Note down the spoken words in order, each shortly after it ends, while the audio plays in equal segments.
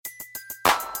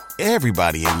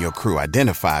Everybody in your crew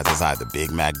identifies as either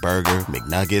Big Mac Burger,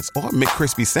 McNuggets, or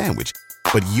McCrispy Sandwich.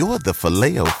 But you're the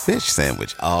Filet-O-Fish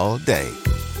Sandwich all day.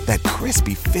 That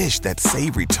crispy fish, that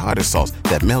savory tartar sauce,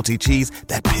 that melty cheese,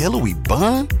 that pillowy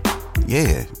bun.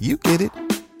 Yeah, you get it.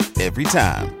 Every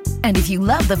time. And if you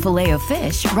love the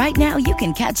Filet-O-Fish, right now you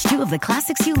can catch two of the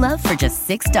classics you love for just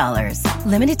 $6.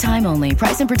 Limited time only.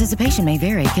 Price and participation may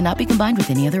vary. Cannot be combined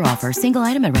with any other offer. Single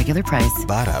item at regular price.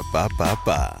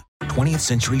 Ba-da-ba-ba-ba. 20th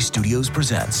Century Studios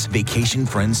presents Vacation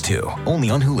Friends 2,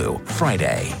 only on Hulu,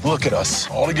 Friday. Look at us,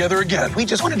 all together again. We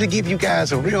just wanted to give you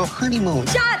guys a real honeymoon.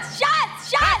 Shots!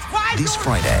 This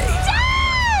Friday.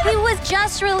 Dad! He was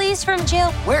just released from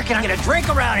jail. Where can I get a drink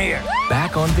around here?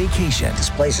 Back on vacation. This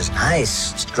place is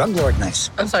nice. It's drug lord nice.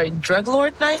 I'm sorry, drug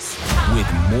lord nice?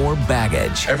 With more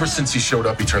baggage. Ever since he showed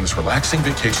up, he turned this relaxing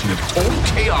vacation into total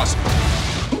chaos.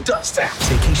 Who does that?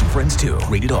 Vacation Friends 2,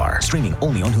 rated R, streaming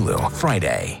only on Hulu,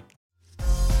 Friday.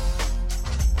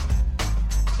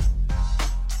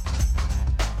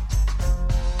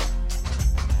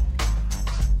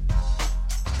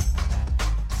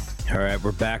 All right,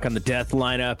 we're back on the death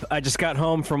lineup. I just got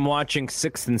home from watching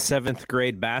 6th and 7th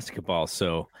grade basketball,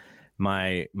 so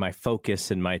my focus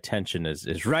and my attention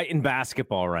is right in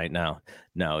basketball right now.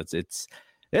 No,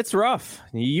 it's rough.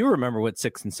 You remember what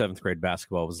 6th and 7th grade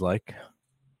basketball was like?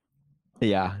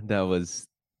 Yeah, that was.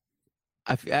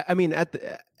 I mean,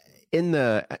 in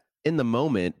the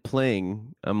moment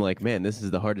playing, I'm like, man, this is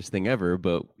the hardest thing ever.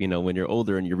 But when you're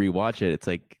older and you rewatch it, it's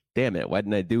like, damn it, why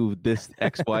didn't I do this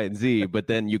X, Y, and Z? But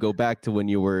then you go back to when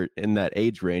you were in that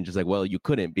age range. It's like, well, you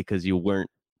couldn't because you weren't,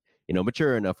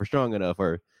 mature enough or strong enough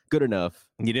or good enough.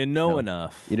 You didn't know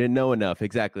enough. You didn't know enough.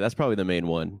 Exactly. That's probably the main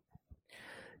one.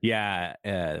 Yeah.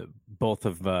 Both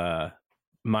of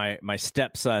my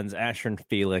stepsons, Asher and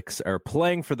Felix, are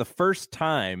playing for the first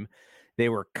time. They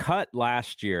were cut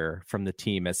last year from the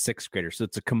team as 6th graders. So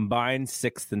it's a combined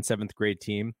 6th and 7th grade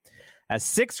team. As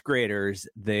 6th graders,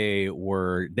 they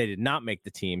did not make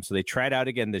the team, so they tried out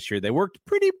again this year. They worked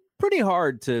pretty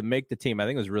hard to make the team. I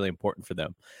think it was really important for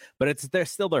them, but they're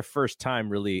still their first time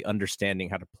really understanding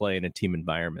how to play in a team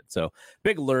environment. So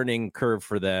big learning curve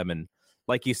for them. And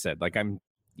like you said, like I'm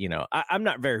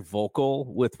not very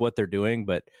vocal with what they're doing,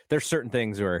 but there's certain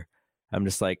things where I'm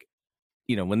just like,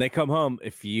 when they come home,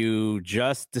 if you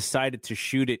just decided to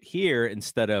shoot it here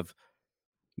instead of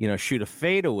shoot a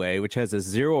fadeaway, which has a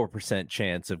 0%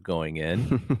 chance of going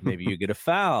in. Maybe you get a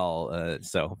foul.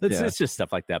 So it's just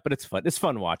stuff like that. But it's fun. It's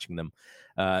fun watching them.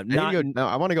 I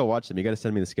want to go watch them. You got to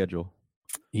send me the schedule.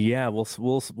 Yeah, we'll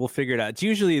figure it out. It's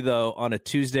usually though on a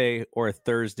Tuesday or a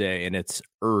Thursday, and it's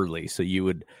early, so you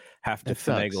would have to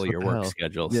finagle your work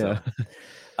schedule. Yeah.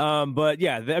 So, but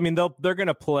yeah, I mean they're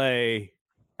gonna play.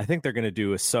 I think they're gonna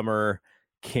do a summer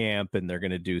camp, and they're going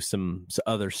to do some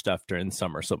other stuff during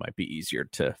summer, so it might be easier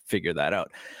to figure that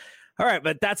out. All right,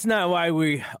 but that's not why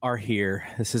we are here.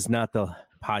 This is not the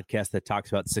podcast that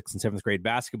talks about 6th and 7th grade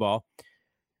basketball.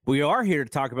 We are here to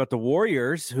talk about the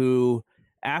Warriors, who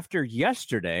after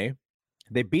yesterday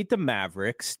they beat the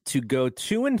Mavericks to go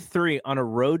 2-3 on a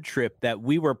road trip that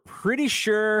we were pretty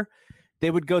sure they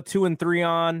would go 2-3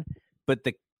 on, but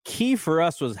the key for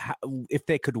us was if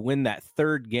they could win that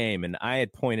third game. And I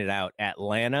had pointed out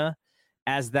Atlanta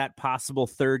as that possible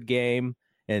third game,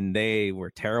 and they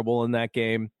were terrible in that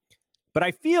game. But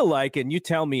I feel like, and you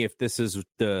tell me if this is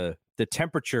the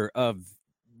temperature of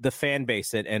the fan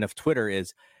base and of Twitter,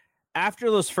 is after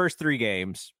those first 3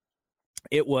 games,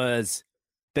 it was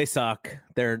they suck.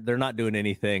 They're not doing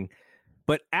anything.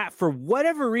 But for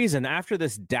whatever reason, after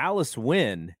this Dallas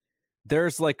win,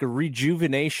 there's like a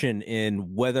rejuvenation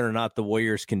in whether or not the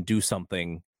Warriors can do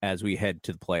something as we head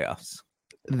to the playoffs.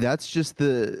 That's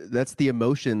the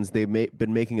emotions they've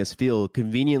been making us feel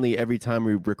conveniently every time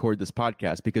we record this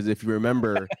podcast. Because if you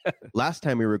remember, last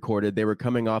time we recorded, they were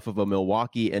coming off of a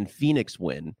Milwaukee and Phoenix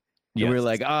win. Yes. And we were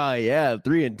like,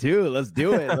 3-2, let's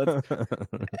do it.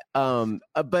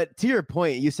 But to your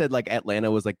point, you said like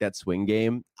Atlanta was like that swing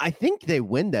game. I think they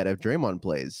win that if Draymond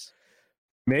plays.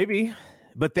 Maybe.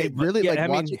 But they really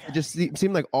it just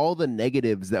seemed like all the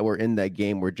negatives that were in that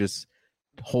game were just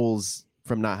holes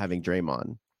from not having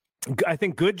Draymond. I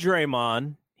think good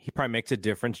Draymond, he probably makes a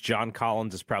difference. John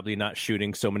Collins is probably not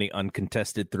shooting so many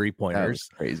uncontested 3-pointers. That's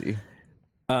crazy.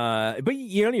 But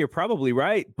you're probably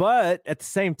right. But at the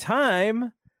same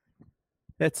time,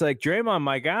 it's like, Draymond,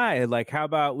 my guy, like, how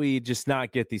about we just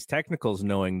not get these technicals,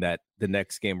 knowing that the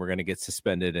next game we're going to get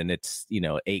suspended and it's,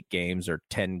 8 games or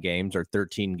 10 games or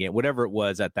 13 games, whatever it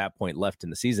was at that point left in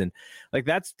the season. Like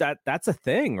that's a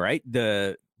thing, right?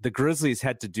 The Grizzlies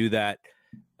had to do that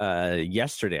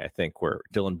yesterday, I think, where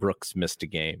Dylan Brooks missed a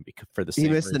game for the same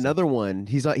He missed reason. another one.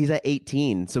 He's at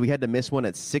 18, so he had to miss one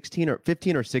at 16 or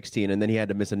 15 or 16, and then he had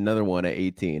to miss another one at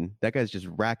 18. That guy's just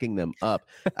racking them up.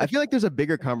 I feel like there's a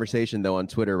bigger conversation though on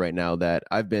Twitter right now that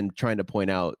I've been trying to point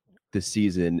out this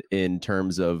season in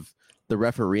terms of the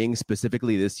refereeing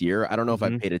specifically this year. I don't know if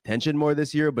I've paid attention more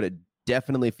this year, but it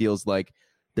definitely feels like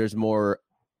there's more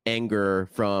anger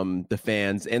from the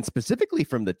fans and specifically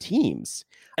from the teams.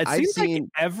 It seems like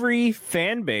every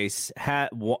fan base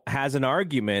has an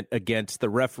argument against the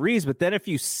referees, but then if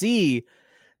you see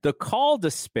the call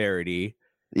disparity,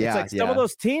 it's like some of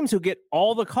those teams who get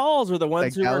all the calls are the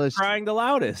ones who are crying the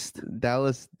loudest.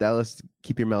 Dallas,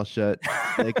 keep your mouth shut.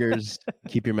 Lakers,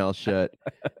 keep your mouth shut.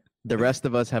 The rest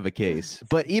of us have a case.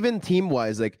 But even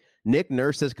team-wise, like Nick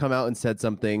Nurse has come out and said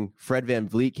something. Fred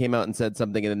VanVleet came out and said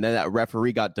something, and then that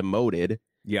referee got demoted.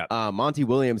 Yeah. Monty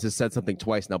Williams has said something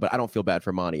twice now, but I don't feel bad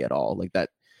for Monty at all. Like that,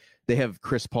 they have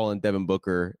Chris Paul and Devin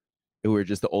Booker, who are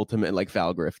just the ultimate like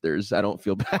foul grifters. I don't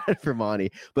feel bad for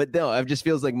Monty, but no, it just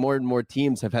feels like more and more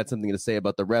teams have had something to say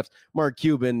about the refs. Mark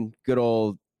Cuban, good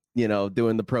old,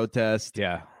 doing the protest.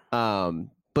 Yeah.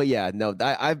 But yeah, no,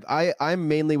 I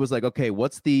mainly was like, okay,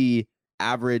 what's the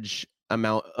average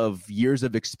amount of years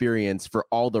of experience for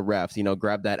all the refs?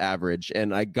 Grab that average,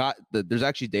 and I got there's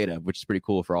actually data, which is pretty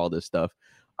cool for all this stuff.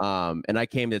 And I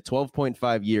came to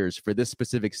 12.5 years for this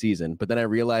specific season, but then I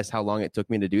realized how long it took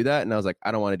me to do that, and I was like,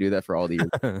 I don't want to do that for all the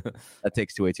years. That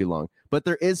takes way too long. But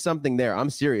there is something there. I'm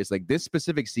serious. Like this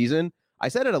specific season, I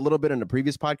said it a little bit in the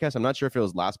previous podcast. I'm not sure if it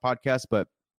was last podcast, but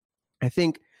I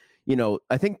think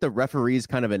the referees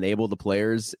kind of enable the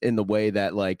players in the way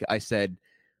that, like I said,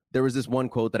 there was this one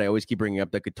quote that I always keep bringing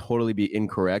up that could totally be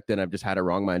incorrect, and I've just had it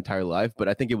wrong my entire life. But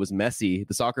I think it was Messi,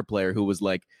 the soccer player, who was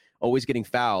like always getting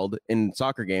fouled in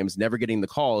soccer games, never getting the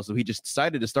call. So he just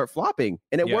decided to start flopping,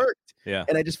 and it worked. Yeah.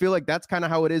 And I just feel like that's kind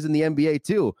of how it is in the NBA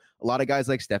too. A lot of guys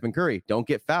like Stephen Curry don't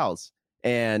get fouls.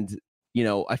 And,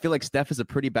 I feel like Steph is a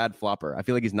pretty bad flopper. I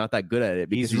feel like he's not that good at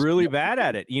it. He's really bad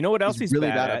at it. You know what else he's really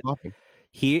bad at flopping?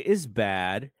 He is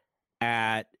bad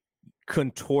at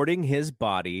contorting his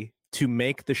body to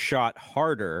make the shot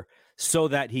harder so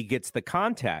that he gets the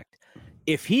contact.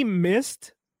 If he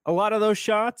missed a lot of those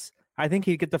shots, I think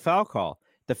he'd get the foul call.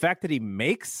 The fact that he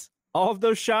makes all of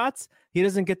those shots, he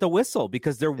doesn't get the whistle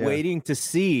because they're waiting to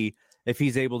see if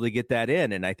he's able to get that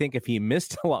in. And I think if he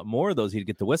missed a lot more of those, he'd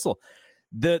get the whistle.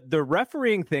 The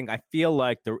refereeing thing, I feel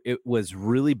like it was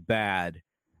really bad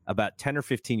about 10 or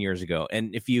 15 years ago.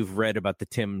 And if you've read about the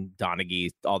Tim Donaghy,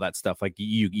 all that stuff, like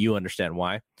you understand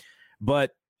why.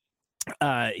 But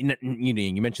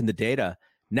you mentioned the data.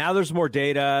 Now there's more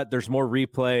data, there's more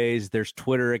replays, there's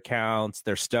Twitter accounts,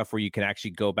 there's stuff where you can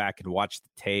actually go back and watch the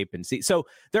tape and see. So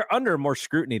they're under more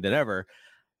scrutiny than ever.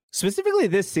 Specifically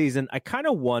this season, I kind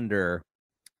of wonder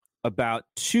about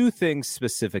two things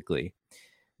specifically.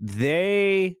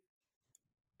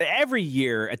 Every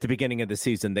year at the beginning of the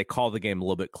season, they call the game a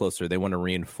little bit closer. They want to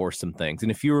reinforce some things.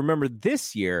 And if you remember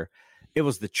this year, it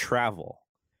was the travel,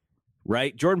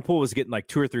 right? Jordan Poole was getting like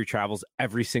 2 or 3 travels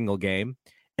every single game,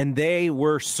 and they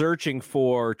were searching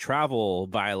for travel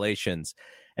violations.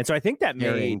 And so I think that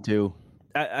carrying too.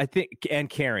 I think, and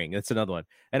carrying, that's another one.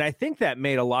 And I think that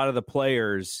made a lot of the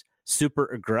players super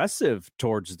aggressive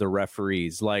towards the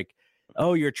referees. Like,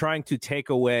 oh, you're trying to take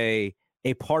away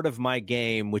a part of my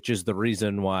game, which is the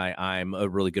reason why I'm a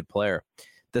really good player.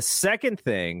 The second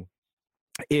thing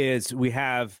is we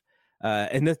have,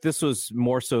 and this was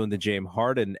more so in the James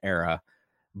Harden era,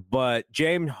 but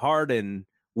James Harden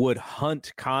would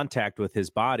hunt contact with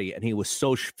his body, and he was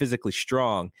so physically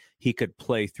strong, he could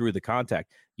play through the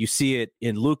contact. You see it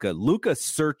in Luka. Luka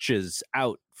searches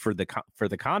out for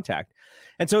the contact.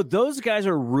 And so those guys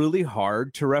are really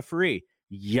hard to referee.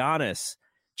 Giannis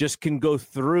just can go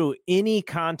through any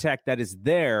contact that is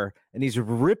there, and he's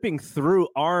ripping through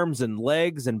arms and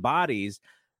legs and bodies,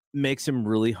 makes him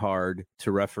really hard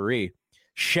to referee.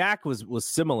 Shaq was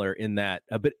similar in that,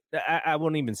 but I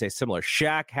won't even say similar.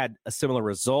 Shaq had a similar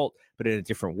result, but in a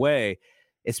different way.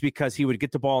 It's because he would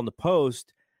get the ball in the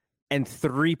post, and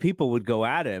 3 people would go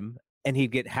at him, and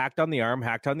he'd get hacked on the arm,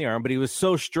 but he was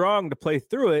so strong to play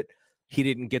through it, he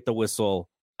didn't get the whistle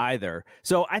either.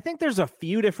 So I think there's a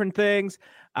few different things.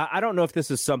 I don't know if this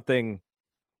is something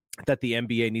that the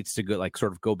NBA needs to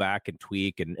go back and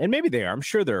tweak, and maybe they are. I'm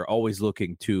sure they're always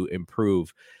looking to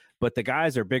improve, but the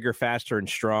guys are bigger, faster, and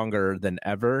stronger than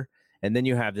ever. And then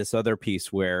you have this other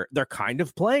piece where they're kind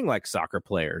of playing like soccer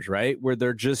players, right? Where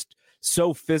they're just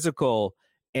so physical,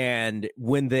 and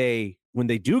when they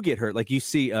do get hurt, like you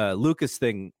see Luka's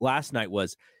thing last night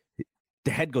was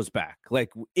the head goes back.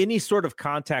 Like any sort of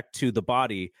contact to the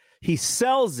body he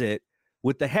sells it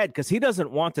with the head because he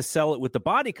doesn't want to sell it with the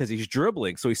body because he's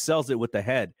dribbling. So he sells it with the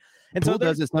head. And Poole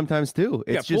does it sometimes too.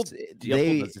 It's Poole just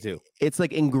does it too. It's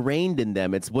like ingrained in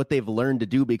them. It's what they've learned to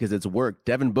do because it's worked.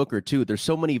 Devin Booker too. There's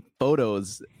so many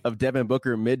photos of Devin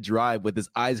Booker mid-drive with his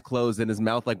eyes closed and his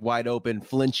mouth like wide open,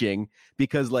 flinching,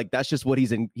 because like that's just what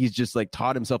he's just like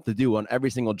taught himself to do on every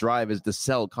single drive, is to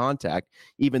sell contact,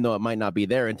 even though it might not be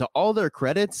there. And to all their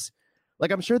credits,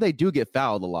 like I'm sure they do get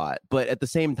fouled a lot, but at the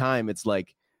same time, it's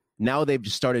like now they've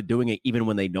just started doing it even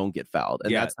when they don't get fouled.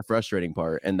 And that's the frustrating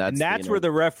part. And that's where the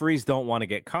referees don't want to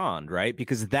get conned, right?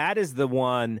 Because that is the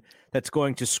one that's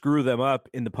going to screw them up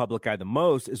in the public eye the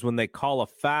most, is when they call a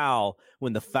foul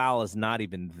when the foul is not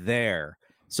even there.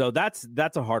 So that's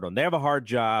a hard one. They have a hard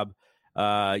job.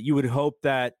 You would hope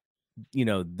that,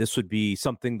 this would be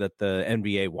something that the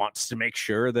NBA wants to make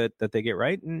sure that they get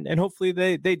right. And hopefully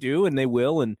they do, and they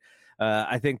will. And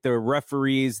I think the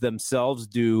referees themselves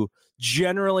do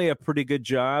generally a pretty good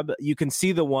job. You can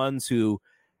see the ones who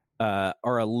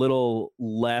are a little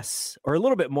less or a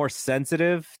little bit more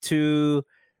sensitive to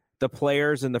the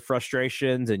players and the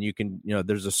frustrations. And you can,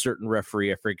 there's a certain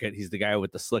referee, I forget, he's the guy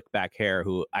with the slick back hair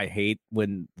who I hate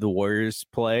when the Warriors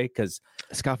play. Because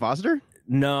Scott Foster?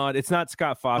 No, it's not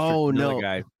Scott Foster. Oh, no.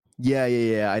 Guy.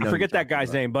 Yeah. I forget that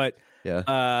guy's name, but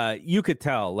you could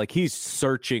tell like he's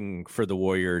searching for the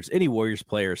Warriors, any Warriors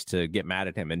players to get mad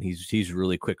at him, and he's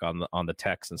really quick on the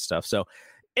text and stuff. So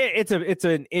it's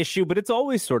an issue, but it's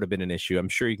always sort of been an issue. I'm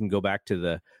sure you can go back to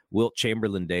the Wilt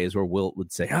Chamberlain days where Wilt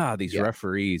would say, these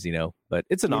referees, but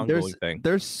it's an ongoing thing.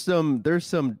 There's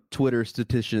some Twitter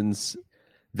statisticians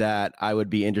that I would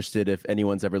be interested, if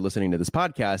anyone's ever listening to this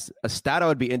podcast. A stat I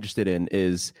would be interested in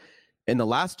is in the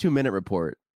last 2-minute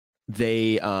report,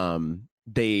 they in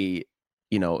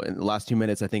the last 2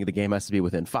 minutes, I think the game has to be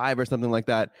within 5 or something like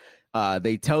that.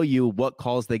 They tell you what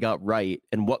calls they got right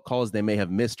and what calls they may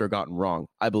have missed or gotten wrong,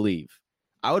 I believe.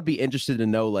 I would be interested to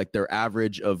know like their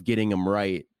average of getting them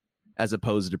right as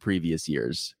opposed to previous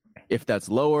years. If that's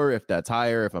lower, if that's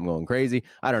higher, if I'm going crazy,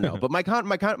 I don't know. But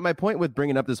my point with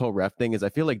bringing up this whole ref thing is I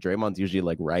feel like Draymond's usually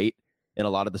like right in a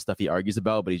lot of the stuff he argues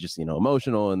about, but he's just,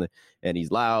 emotional and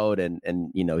he's loud and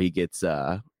he gets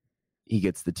the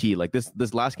tea. Like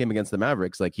this last game against the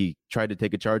Mavericks, like he tried to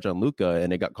take a charge on Luka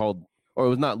and it got called, or it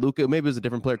was not Luka, maybe it was a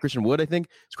different player, Christian Wood, I think.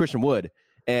 It's Christian Wood.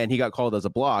 And he got called as a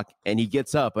block and he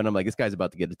gets up and I'm like, this guy's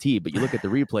about to get a tee. But you look at the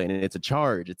replay and it's a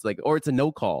charge. It's like, or it's a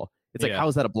no call. It's like, how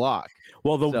is that a block?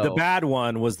 Well, the bad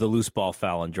one was the loose ball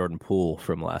foul on Jordan Poole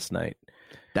from last night.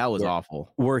 That was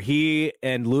awful. Where he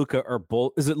and Luka are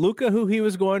both, is it Luka who he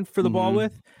was going for the ball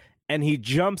with? And he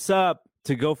jumps up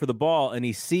to go for the ball and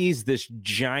he sees this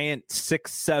giant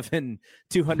 6'7",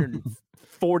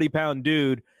 240-pound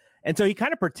dude. And so he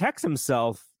kind of protects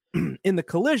himself in the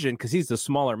collision because he's the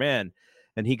smaller man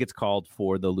and he gets called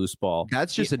for the loose ball.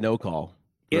 That's just a no call.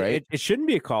 Right? It shouldn't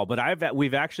be a call, but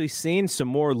we've actually seen some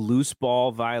more loose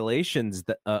ball violations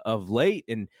of late,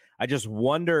 and I just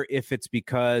wonder if it's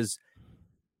because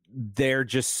they're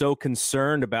just so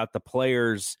concerned about the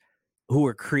players who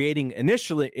are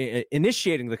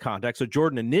initiating the contact. So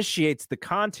Jordan initiates the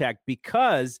contact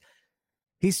because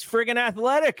he's friggin'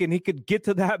 athletic and he could get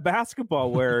to that basketball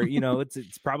where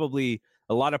it's probably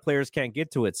a lot of players can't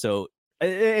get to it. So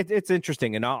it's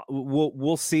interesting, and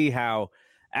we'll see how.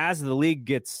 As the league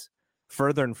gets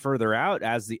further and further out,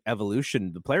 as the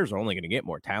evolution, the players are only going to get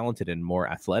more talented and more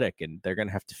athletic, and they're going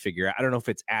to have to figure out. I don't know if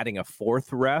it's adding a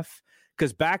fourth ref,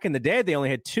 because back in the day they only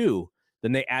had 2,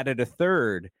 then they added a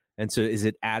third, and so is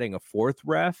it adding a fourth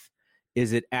ref?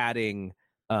 Is it adding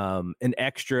an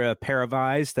extra pair of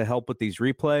eyes to help with these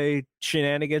replay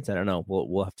shenanigans? I don't know.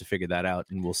 We'll have to figure that out,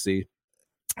 and we'll see.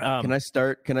 Can I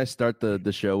start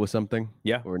the show with something?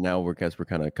 Yeah. Or now we're kind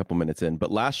of a couple minutes in,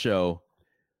 but last show,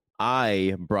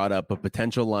 I brought up a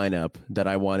potential lineup that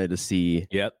I wanted to see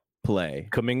play.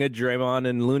 Kuminga, Draymond,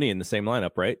 and Looney in the same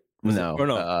lineup, right?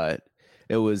 No.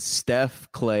 It was Steph,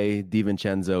 Clay,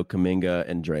 DiVincenzo, Kuminga,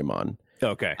 and Draymond.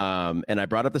 Okay. And I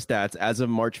brought up the stats as of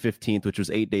March 15th, which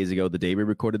was 8 days ago, the day we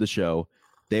recorded the show.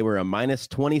 They were a minus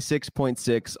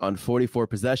 26.6 on 44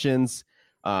 possessions,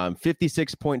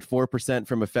 56.4%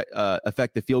 from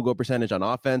effective field goal percentage on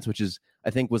offense, which is, I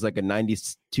think, was like a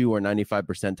 92 or 95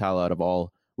 percentile out of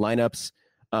all lineups,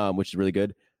 which is really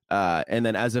good. And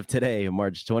then as of today,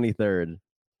 March 23rd,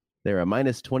 they're a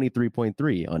minus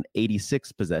 23.3 on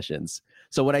 86 possessions.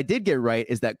 So what I did get right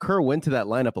is that Kerr went to that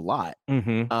lineup a lot.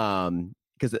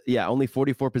 Because only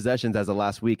 44 possessions as of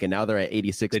last week, and now they're at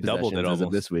 86 possessions as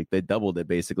of this week. They doubled it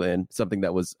basically, and something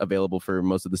that was available for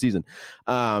most of the season.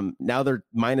 Now they're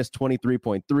minus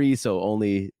 23.3, so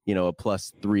only a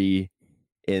plus 3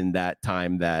 in that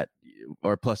time that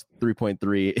or plus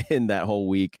 3.3 in that whole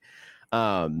week.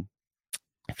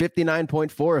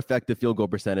 59.4 effective field goal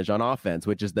percentage on offense,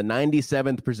 which is the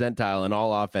 97th percentile in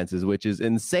all offenses, which is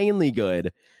insanely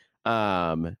good.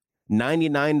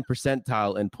 99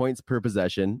 percentile in points per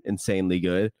possession, insanely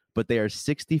good, but they are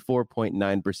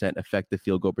 64.9% effective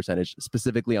field goal percentage,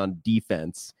 specifically on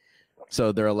defense.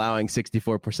 So they're allowing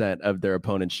 64% of their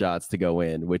opponent's shots to go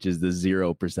in, which is the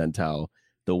 0 percentile,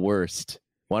 the worst.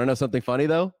 Want to know something funny,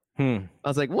 though? I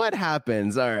was like, what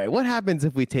happens? All right, what happens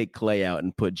if we take Clay out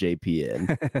and put JP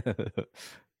in?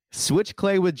 Switch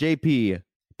Clay with JP,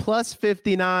 plus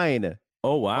 59.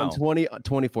 Oh, wow. On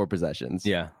 24 possessions.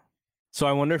 Yeah. So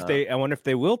I wonder if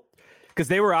they will, because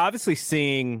they were obviously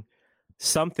seeing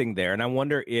something there. And I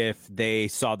wonder if they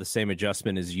saw the same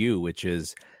adjustment as you, which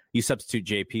is you substitute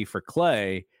JP for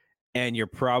Clay and you're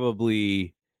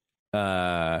probably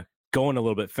going a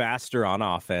little bit faster on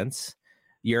offense.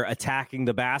 You're attacking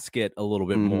the basket a little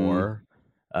bit more.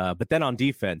 But then on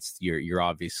defense, you're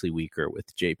obviously weaker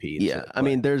with JP. Yeah, I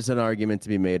mean, there's an argument to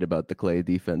be made about the Clay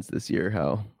defense this year,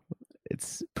 how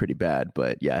it's pretty bad.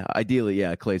 But yeah, ideally,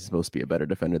 yeah, Clay's supposed to be a better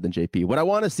defender than JP. What I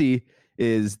want to see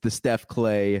is the Steph,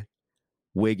 Clay,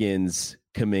 Wiggins,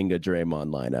 Kuminga,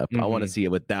 Draymond lineup. I want to see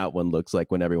what that one looks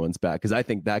like when everyone's back, because I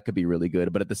think that could be really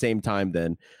good. But at the same time,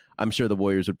 then I'm sure the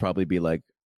Warriors would probably be like,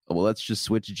 well, let's just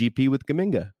switch GP with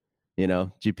Kuminga. You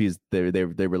know, GP's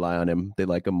they rely on him. They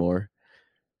like him more.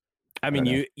 I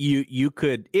mean, you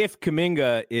could, if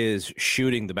Kuminga is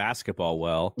shooting the basketball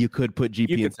well, you could put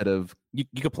GP instead of you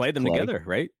could play them together,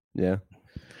 right? Yeah.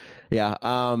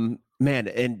 Man,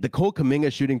 and the Cole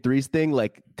Kuminga shooting threes thing,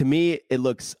 like, to me, it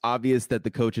looks obvious that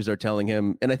the coaches are telling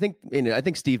him, and I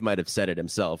think Steve might have said it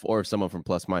himself, or if someone from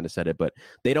Plus Minus said it, but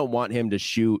they don't want him to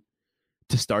shoot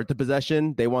to start the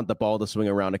possession. They want the ball to swing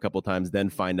around a couple times, then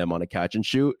find them on a catch and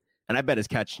shoot. And I bet his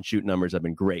catch and shoot numbers have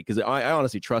been great, because I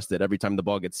honestly trust it every time the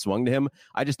ball gets swung to him.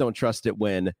 I just don't trust it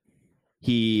when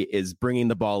he is bringing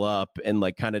the ball up and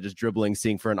like kind of just dribbling,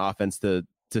 seeing for an offense to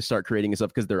start creating stuff,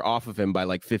 because they're off of him by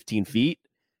like 15 feet.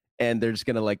 And they're just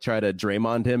going to like try to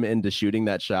Draymond him into shooting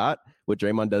that shot, what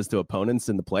Draymond does to opponents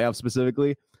in the playoffs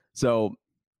specifically. So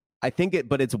I think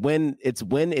it's when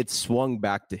it's swung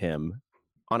back to him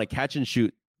on a catch and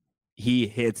shoot, he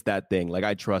hits that thing. Like,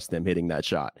 I trust him hitting that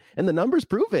shot, and the numbers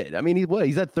prove it. I mean,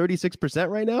 he's at 36%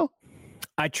 right now.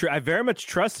 I very much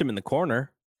trust him in the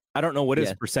corner. I don't know what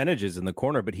his percentage is in the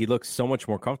corner, but he looks so much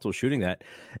more comfortable shooting that.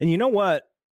 And you know what?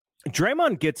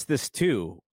 Draymond gets this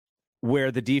too,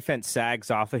 where the defense sags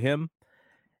off of him.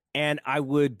 And I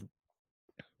would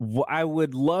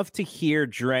love to hear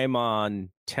Draymond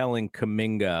telling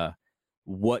Kuminga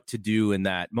what to do in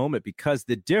that moment, because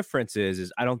the difference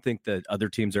is I don't think the other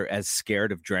teams are as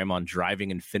scared of Draymond driving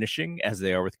and finishing as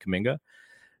they are with Kuminga.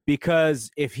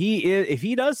 Because if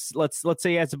he does, let's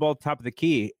say he has the ball at the top of the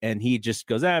key and he just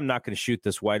goes, I'm not going to shoot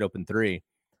this wide open three.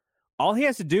 All he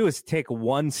has to do is take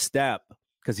one step,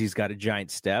 because he's got a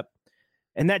giant step.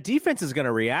 And that defense is going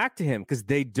to react to him, because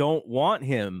they don't want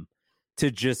him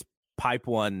to just pipe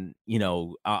one,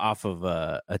 off of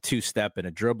a two-step and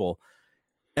a dribble.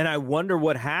 And I wonder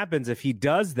what happens if he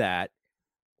does that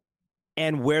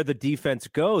and where the defense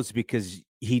goes, because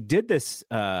he did this,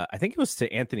 I think it was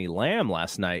to Anthony Lamb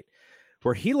last night,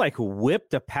 where he like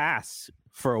whipped a pass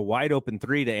for a wide open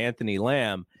three to Anthony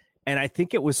Lamb. And I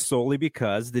think it was solely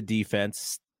because the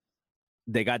defense,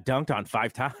 they got dunked on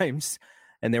 5 times.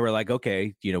 And they were like,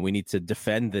 okay, we need to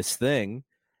defend this thing.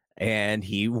 And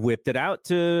he whipped it out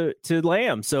to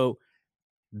Lamb. So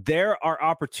there are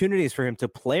opportunities for him to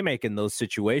play make in those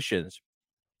situations.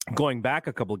 Going back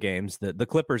a couple games, the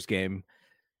Clippers game,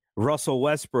 Russell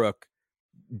Westbrook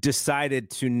decided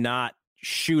to not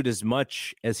shoot as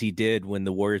much as he did when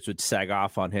the Warriors would sag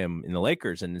off on him in the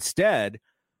Lakers. And instead,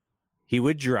 he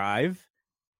would drive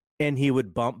and he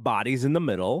would bump bodies in the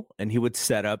middle and he would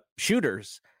set up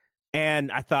shooters.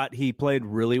 And I thought he played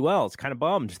really well. It's kind of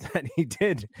bummed that he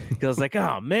did, because I was like,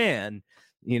 oh man,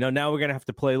 now we're going to have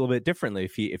to play a little bit differently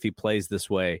if he plays this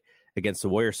way against the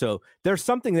Warriors. So there's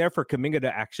something there for Kuminga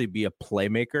to actually be a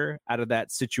playmaker out of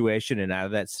that situation and out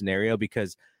of that scenario,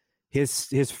 because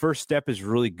his first step is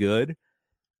really good,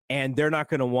 and they're not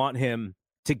going to want him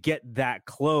to get that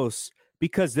close,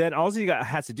 because then all he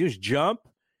has to do is jump,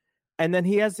 and then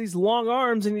he has these long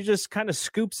arms and he just kind of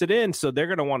scoops it in. So they're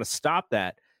going to want to stop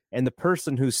that. And the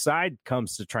person whose side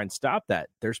comes to try and stop that,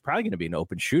 there's probably going to be an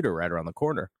open shooter right around the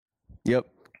corner. Yep.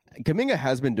 Kuminga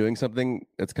has been doing something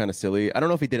that's kind of silly. I don't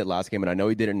know if he did it last game, and I know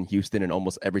he did it in Houston and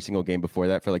almost every single game before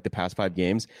that for like the past 5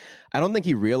 games. I don't think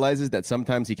he realizes that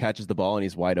sometimes he catches the ball and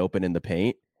he's wide open in the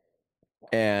paint.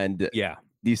 And yeah,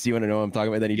 do you see what I know I'm talking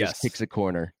about? Then he just kicks a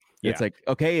corner. It's like,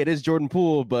 okay, it is Jordan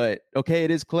Poole, but okay,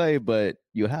 it is Clay, but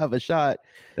you have a shot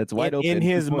that's wide open. In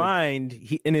his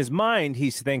mind,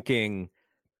 he's thinking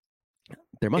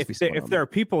there must be someone if there are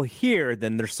people here,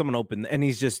 then there's someone open, and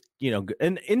he's just,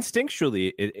 and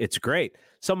instinctually it's great.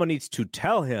 Someone needs to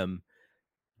tell him,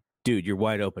 dude, you're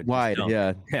wide open.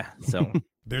 Yeah. So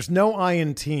there's no I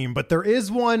in team, but there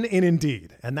is one in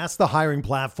Indeed, and that's the hiring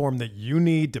platform that you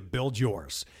need to build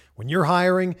yours. When you're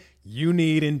hiring, you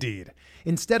need Indeed.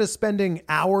 Instead of spending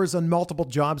hours on multiple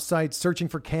job sites searching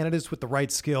for candidates with the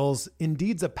right skills,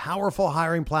 Indeed's a powerful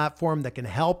hiring platform that can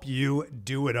help you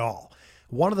do it all.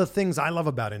 One of the things I love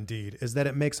about Indeed is that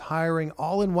it makes hiring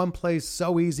all in one place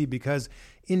so easy because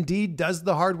Indeed does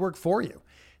the hard work for you.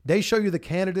 They show you the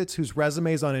candidates whose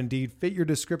resumes on Indeed fit your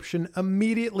description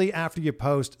immediately after you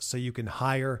post so you can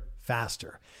hire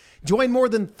faster. Join more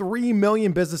than 3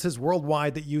 million businesses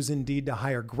worldwide that use Indeed to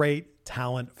hire great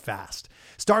talent fast.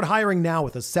 Start hiring now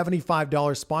with a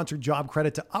 $75 sponsored job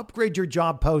credit to upgrade your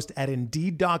job post at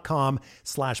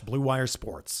Indeed.com/Blue Wire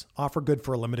Sports. Offer good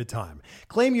for a limited time.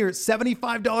 Claim your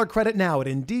 $75 credit now at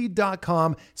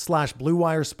Indeed.com/Blue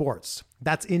Wire Sports.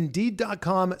 That's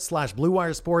Indeed.com/Blue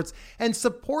Wire Sports, and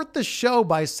support the show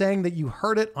by saying that you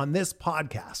heard it on this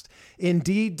podcast.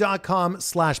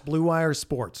 Indeed.com/Blue Wire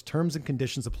Sports. Terms and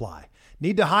conditions apply.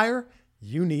 Need to hire?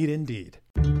 You need Indeed.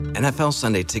 NFL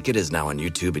Sunday Ticket is now on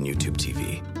YouTube and YouTube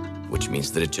TV, which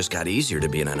means that it just got easier to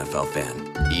be an NFL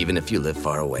fan, even if you live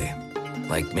far away.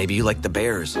 Like maybe you like the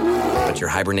Bears, but you're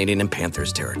hibernating in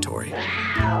Panthers territory.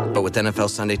 But with NFL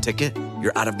Sunday Ticket,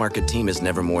 your out-of-market team is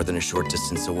never more than a short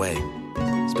distance away.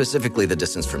 Specifically, the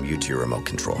distance from you to your remote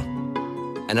control.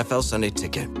 NFL Sunday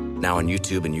Ticket, now on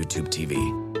YouTube and YouTube TV.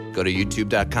 Go to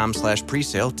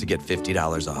youtube.com/presale to get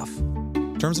 $50 off.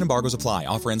 Terms and embargoes apply.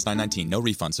 Offer ends 9/19. No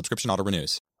refund. Subscription auto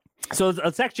renews. So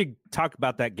let's actually talk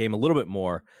about that game a little bit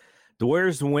more. The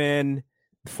Warriors win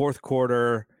the fourth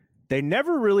quarter. They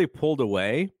never really pulled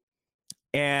away.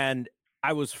 And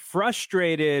I was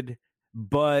frustrated,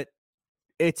 but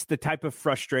it's the type of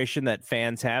frustration that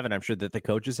fans have, and I'm sure that the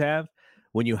coaches have,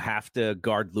 when you have to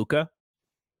guard Luka.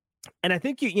 And I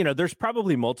think, there's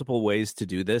probably multiple ways to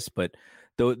do this, but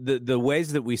the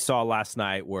ways that we saw last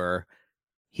night were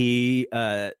he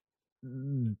would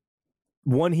do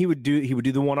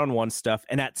the one-on-one stuff,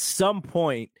 and at some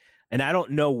point, and I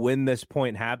don't know when this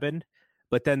point happened,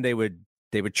 but then they would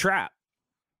trap,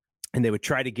 and they would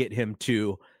try to get him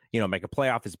to make a play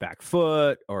off his back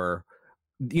foot, or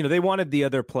they wanted the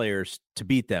other players to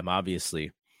beat them,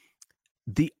 obviously.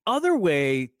 The other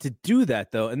way to do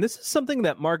that, though, and this is something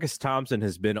that Marcus Thompson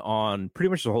has been on pretty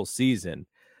much the whole season,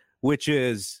 which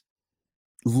is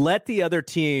let the other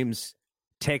teams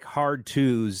take hard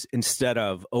twos instead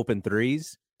of open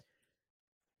threes.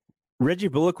 Reggie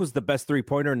Bullock was the best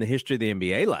three-pointer in the history of the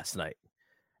NBA last night.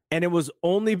 And it was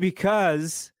only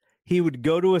because he would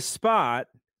go to a spot,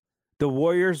 the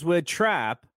Warriors would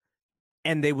trap,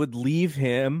 and they would leave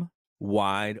him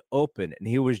wide open. And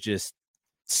he was just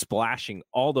splashing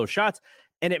all those shots.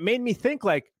 And it made me think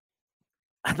like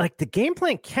the game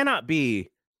plan cannot be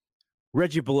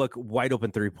Reggie Bullock wide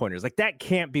open three-pointers. Like that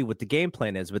can't be what the game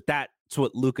plan is, but that's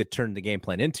what Luka turned the game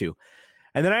plan into.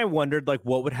 And then I wondered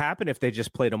what would happen if they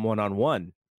just played him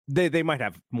one-on-one. They might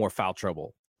have more foul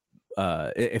trouble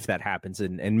if that happens.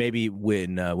 And maybe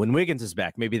when Wiggins is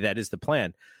back, maybe that is the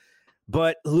plan.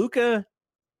 But Luka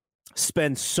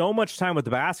spends so much time with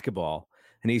the basketball,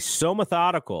 and he's so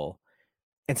methodical.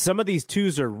 And some of these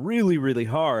twos are really, really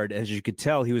hard. As you could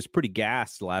tell, he was pretty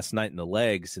gassed last night in the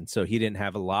legs, and so he didn't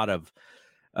have a lot of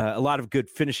good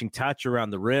finishing touch around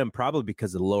the rim, probably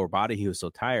because of the lower body. He was so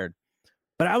tired.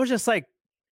 But I was just like,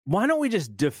 why don't we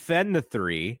just defend the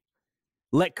three,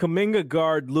 let Kuminga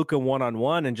guard Luka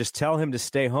one-on-one, and just tell him to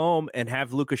stay home and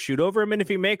have Luka shoot over him? And if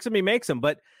he makes him, he makes him.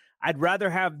 But I'd rather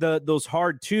have those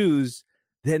hard twos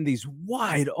than these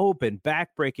wide open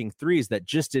back-breaking threes that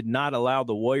just did not allow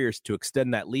the Warriors to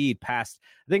extend that lead past.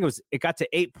 I think it got to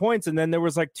 8 points, and then there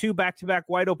was two back-to-back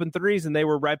wide open threes, and they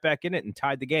were right back in it and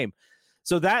tied the game.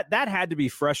 So that had to be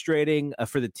frustrating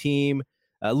for the team.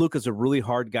 Luka's a really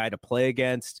hard guy to play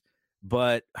against,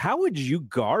 but how would you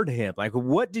guard him?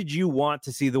 What did you want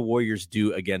to see the Warriors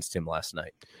do against him last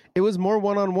night? It was more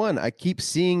one-on-one. I keep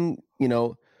seeing,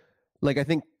 I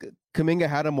think Kuminga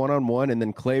had him one-on-one, and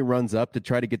then Clay runs up to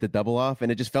try to get the double off,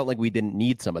 and it just felt like we didn't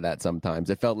need some of that sometimes.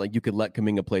 It felt like you could let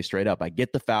Kuminga play straight up. I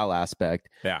get the foul aspect,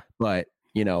 but,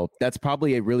 that's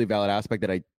probably a really valid aspect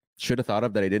that I should have thought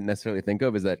of that I didn't necessarily think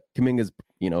of, is that Kuminga's,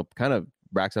 kind of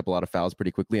racks up a lot of fouls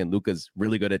pretty quickly, and Luka's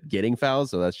really good at getting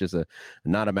fouls, so that's just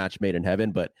not a match made in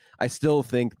heaven. But I still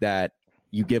think that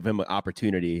you give him an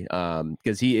opportunity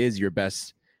because he is your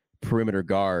best perimeter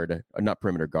guard, or not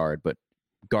perimeter guard, but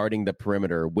guarding the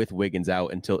perimeter with Wiggins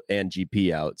out and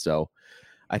GP out. So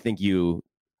I think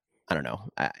I don't know.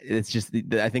 It's just,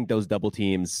 I think those double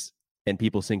teams and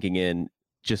people sinking in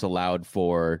just allowed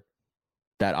for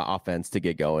that offense to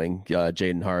get going.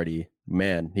 Jaden Hardy,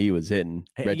 man, he was hitting.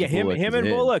 Him and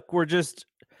Bullock were just,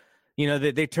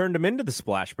 they turned him into the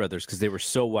Splash Brothers because they were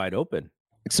so wide open.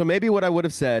 So maybe what I would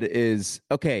have said is,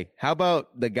 okay, how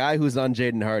about the guy who's on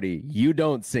Jaden Hardy? You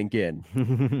don't sink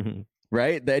in,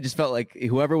 right? I just felt like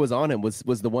whoever was on him was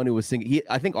the one who was sinking.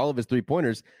 I think all of his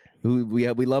 3-pointers, who we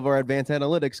love our advanced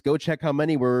analytics. Go check how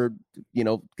many were,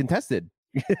 contested.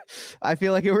 I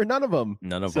feel like it were none of them.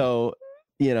 So,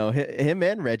 him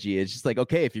and Reggie, it's just like,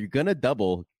 okay, if you're gonna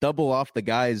double off the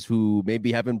guys who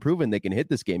maybe haven't proven they can hit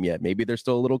this game yet, maybe they're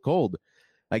still a little cold.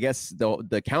 I guess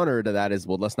the counter to that is,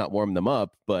 well, let's not warm them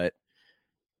up. But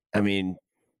I mean,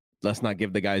 let's not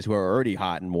give the guys who are already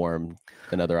hot and warm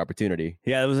another opportunity.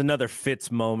 Yeah, it was another Fitz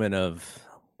moment of,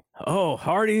 oh,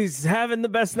 Hardy's having the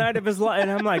best night of his life. And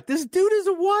I'm like, this dude is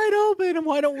wide open. And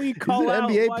why don't we call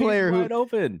out an NBA player who's wide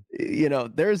open?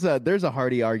 There's a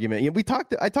Hardy argument.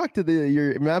 I talked to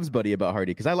your Mavs buddy about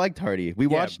Hardy because I liked Hardy. We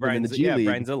watched him in the G League.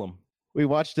 Brian Zillum. We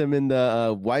watched him in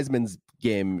the Wiseman's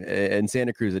game in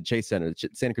Santa Cruz at Chase Center,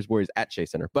 Santa Cruz Warriors at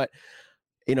Chase Center. But,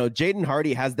 Jaden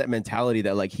Hardy has that mentality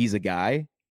that, like, he's a guy,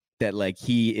 that, like,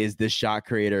 he is this shot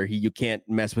creator. You can't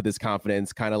mess with his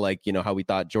confidence, kind of like, how we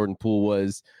thought Jordan Poole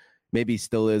was. Maybe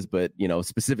still is, but,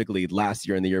 specifically last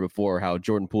year and the year before, how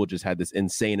Jordan Poole just had this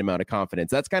insane amount of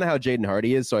confidence. That's kind of how Jaden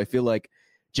Hardy is. So I feel like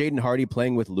Jaden Hardy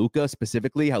playing with Luka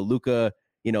specifically, how Luka,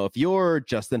 if you're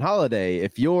Justin Holiday,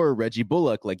 if you're Reggie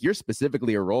Bullock, like, you're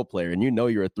specifically a role player and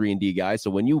you're a 3-and-D guy.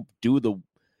 So when you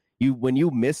when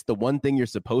you miss the one thing you're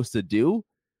supposed to do,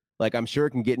 like, I'm sure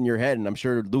it can get in your head, and I'm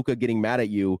sure Luka getting mad at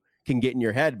you can get in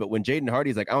your head. But when Jaden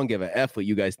Hardy's like, I don't give a F what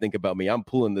you guys think about me, I'm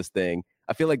pulling this thing.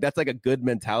 I feel like that's like a good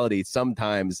mentality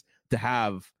sometimes to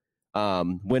have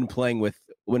when playing with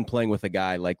a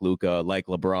guy like Luka, like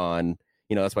LeBron.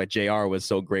 That's why JR was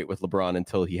so great with LeBron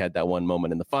until he had that one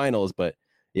moment in the finals. But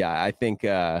yeah, I think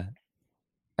I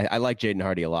like Jaden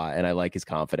Hardy a lot, and I like his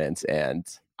confidence. And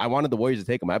I wanted the Warriors to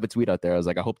take him. I have a tweet out there. I was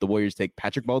like, I hope the Warriors take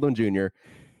Patrick Baldwin Jr.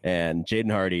 and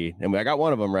Jaden Hardy. And I got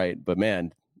one of them right. But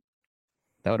man,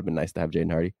 that would have been nice to have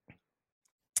Jaden Hardy.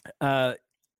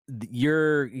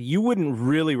 You wouldn't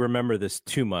really remember this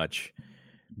too much,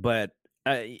 but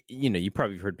you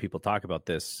probably heard people talk about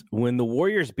this. When the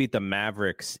Warriors beat the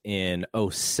Mavericks in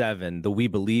 2007, the We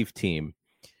Believe team,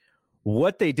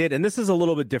 what they did, and this is a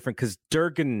little bit different because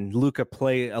Dirk and Luka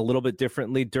play a little bit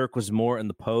differently. Dirk was more in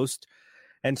the post,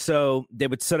 and so they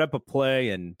would set up a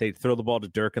play and they'd throw the ball to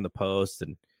Dirk in the post,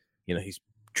 and he's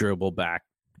dribble back,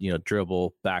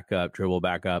 dribble back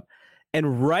up.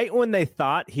 And right when they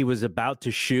thought he was about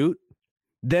to shoot,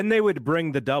 then they would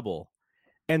bring the double.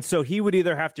 And so he would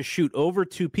either have to shoot over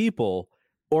 2 people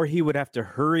or he would have to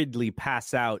hurriedly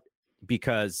pass out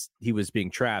because he was being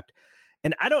trapped.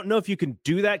 And I don't know if you can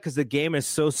do that because the game is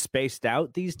so spaced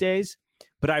out these days,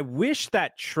 but I wish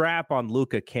that trap on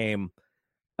Luka came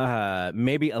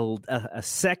maybe a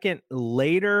second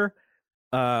later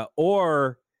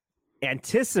or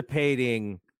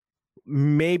anticipating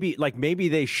maybe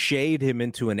they shade him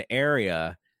into an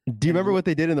area. Do you remember what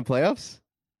they did in the playoffs?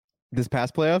 This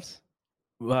past playoffs?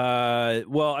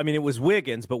 Well, I mean, it was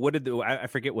Wiggins, but what did I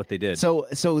forget what they did. So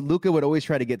Luka would always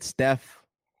try to get Steph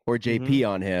or JP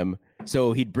on him.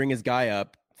 So he'd bring his guy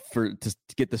up to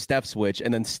get the Steph switch,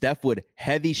 and then Steph would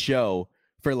heavy show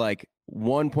for like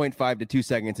 1.5 to 2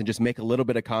 seconds and just make a little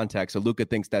bit of contact so Luka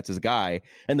thinks that's his guy,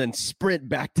 and then sprint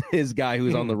back to his guy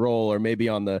who's on the roll or maybe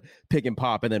on the pick and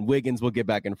pop, and then Wiggins will get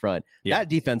back in front. Yeah. That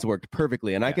defense worked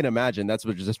perfectly, and I can imagine that's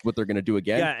just what they're going to do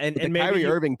again. Yeah, and the Kyrie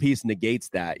Irving piece negates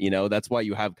that. That's why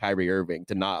you have Kyrie Irving,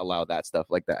 to not allow that stuff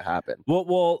like that happen.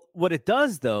 Well, what it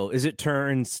does though is it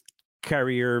turns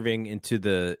Kyrie Irving into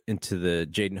the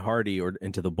Jaden Hardy or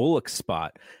into the Bullock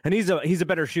spot, and he's a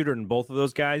better shooter than both of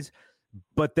those guys.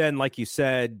 But then, like you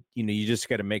said, you just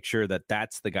got to make sure that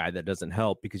that's the guy that doesn't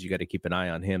help, because you got to keep an eye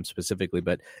on him specifically.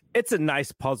 But it's a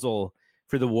nice puzzle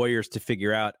for the Warriors to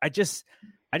figure out. I just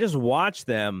watch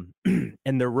them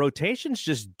and their rotations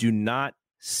just do not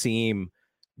seem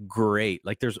great.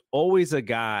 Like, there's always a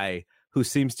guy who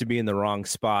seems to be in the wrong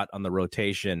spot on the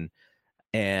rotation.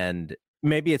 And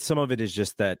maybe some of it is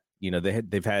just that,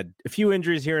 they've had a few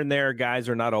injuries here and there. Guys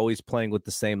are not always playing with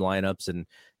the same lineups, and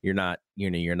you're not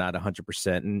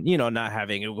 100%. And, not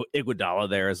having Iguodala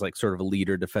there as like sort of a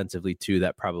leader defensively too,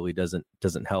 that probably doesn't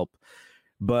help.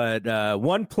 But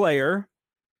one player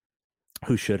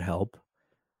who should help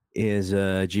is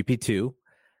GP2.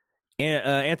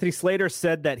 Anthony Slater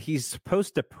said that he's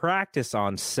supposed to practice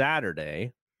on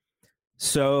Saturday.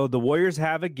 So the Warriors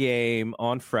have a game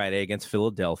on Friday against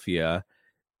Philadelphia.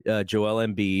 Joel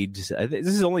Embiid. This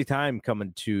is the only time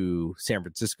coming to San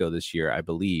Francisco this year, I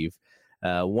believe.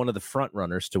 One of the front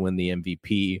runners to win the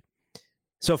MVP.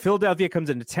 So Philadelphia comes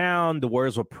into town. The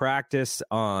Warriors will practice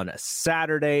on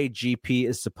Saturday. GP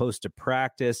is supposed to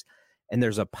practice. And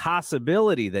there's a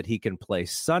possibility that he can play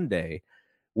Sunday,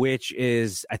 which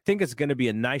is, I think it's going to be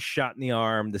a nice shot in the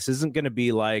arm. This isn't going to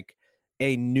be like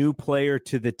a new player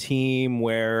to the team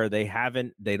where they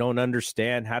don't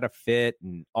understand how to fit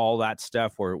and all that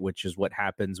stuff, which is what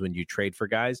happens when you trade for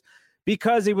guys,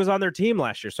 because he was on their team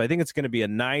last year. So I think it's going to be a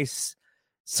nice,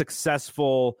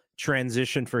 successful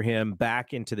transition for him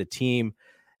back into the team.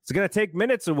 It's going to take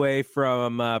minutes away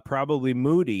from probably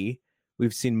Moody.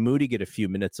 We've seen Moody get a few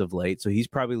minutes of late, so he's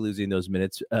probably losing those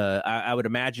minutes. I would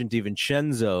imagine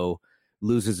DiVincenzo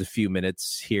loses a few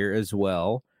minutes here as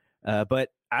well. But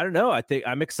I don't know. I think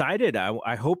I'm excited.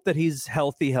 I hope that he's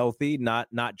healthy,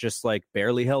 not just like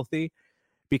barely healthy,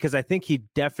 because I think he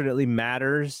definitely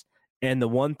matters. And the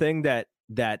one thing that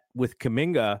with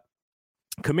Kuminga's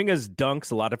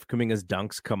dunks, a lot of Kuminga's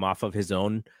dunks come off of his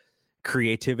own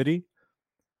creativity.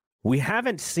 We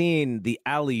haven't seen the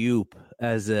alley-oop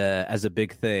as a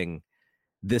big thing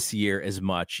this year as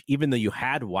much, even though you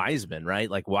had Wiseman,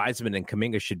 right? Like Wiseman and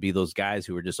Kuminga should be those guys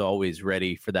who are just always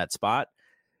ready for that spot.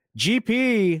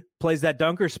 GP plays that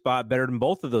dunker spot better than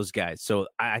both of those guys. So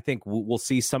I think we'll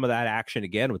see some of that action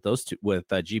again with those two, with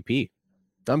GP.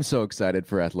 I'm so excited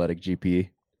for athletic GP.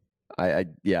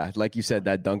 Yeah, like you said,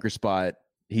 that dunker spot,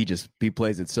 he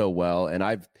plays it so well. And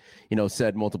I've,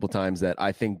 said multiple times that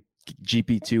I think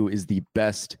GP2 is the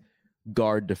best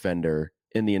guard defender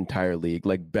in the entire league,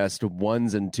 like best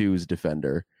 1s and 2s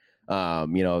defender.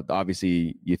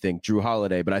 Obviously you think Drew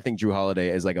Holiday, but I think Drew Holiday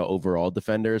as like an overall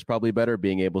defender is probably better,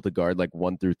 being able to guard like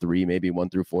 1 through 3, maybe 1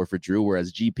 through 4 for Drew.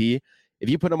 Whereas GP, if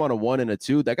you put him on a 1 and a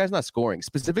 2, that guy's not scoring,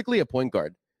 specifically a point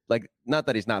guard. Like, not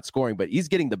that he's not scoring, but he's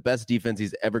getting the best defense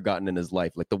he's ever gotten in his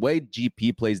life. Like the way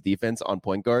GP plays defense on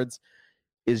point guards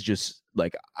is just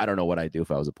like, I don't know what I'd do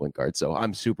if I was a point guard. So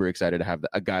I'm super excited to have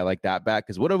a guy like that back.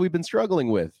 Cause what have we been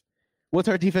struggling with? What's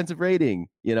our defensive rating?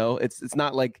 It's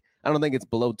not like, I don't think it's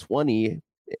below 20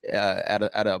 out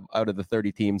of the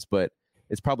 30 teams, but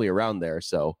it's probably around there.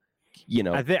 So,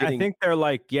 I think they're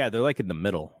like, they're like in the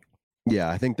middle. Yeah,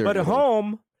 I think they're. But at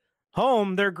home,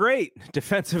 they're great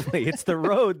defensively. It's the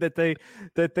road that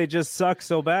they just suck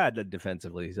so bad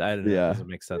defensively. I don't know. Yeah. It doesn't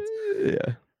make sense.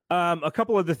 Yeah. A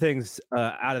couple other things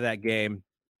out of that game.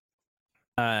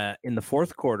 In the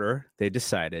fourth quarter, they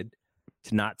decided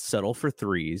to not settle for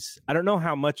threes. I don't know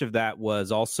how much of that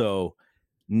was also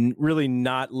really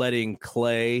not letting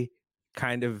Clay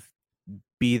kind of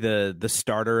be the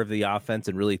starter of the offense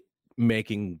and really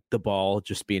making the ball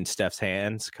just be in Steph's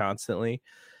hands constantly.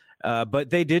 But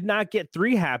they did not get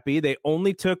three happy. They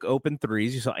only took open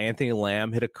threes. You saw Anthony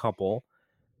Lamb hit a couple,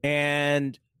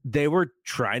 and they were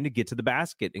trying to get to the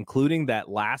basket, including that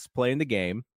last play in the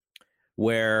game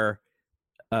where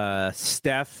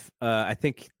Steph, I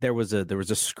think there was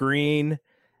a screen,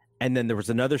 and then there was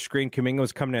another screen. Kuminga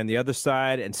was coming on the other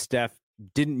side, and Steph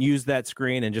didn't use that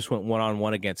screen and just went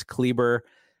one-on-one against Kleber.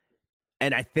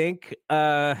 And I think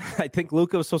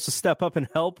Luka was supposed to step up and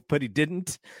help, but he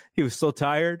didn't. He was so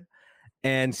tired.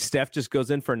 And Steph just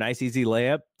goes in for a nice, easy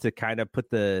layup to kind of put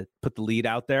the lead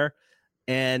out there.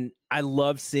 And I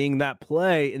love seeing that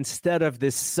play instead of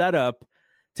this setup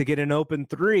to get an open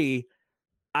three.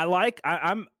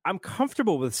 I'm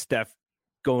comfortable with Steph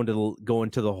going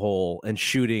to the hole and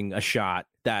shooting a shot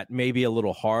that may be a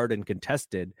little hard and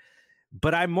contested,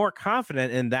 but I'm more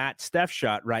confident in that Steph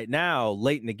shot right now,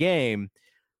 late in the game,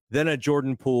 than a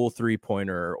Jordan Poole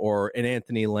 3-pointer or an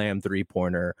Anthony Lamb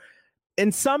 3-pointer,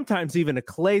 and sometimes even a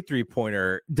Clay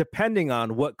 3-pointer, depending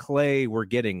on what Clay we're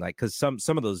getting. Like, because some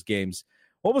of those games,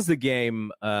 what was the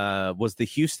game? Was the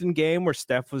Houston game where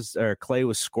Clay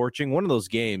was scorching? One of those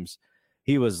games,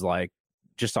 he was like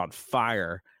just on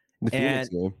fire. The Phoenix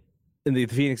game. In the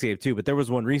Phoenix game too, but there was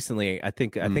one recently. I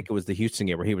think it was the Houston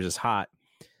game where he was just hot.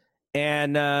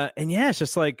 And yeah, it's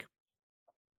just like,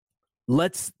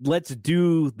 let's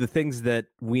do the things that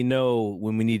we know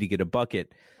when we need to get a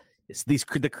bucket. It's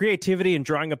the creativity and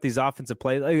drawing up these offensive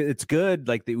plays. It's good.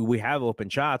 Like we have open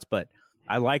shots, but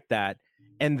I like that.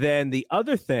 And then the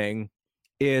other thing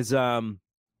is,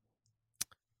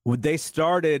 they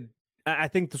started. I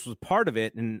think this was part of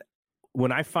it. And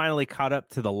when I finally caught up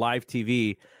to the live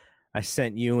TV, I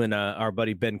sent you and our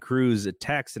buddy Ben Cruz a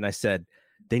text, and I said,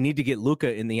 they need to get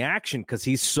Luka in the action because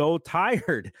he's so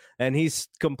tired and he's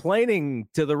complaining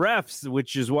to the refs,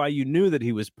 which is why you knew that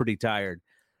he was pretty tired.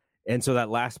 And so that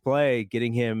last play,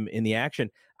 getting him in the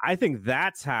action, I think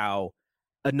that's how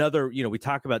we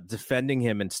talk about defending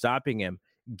him and stopping him.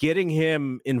 Getting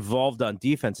him involved on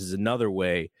defense is another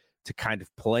way to kind of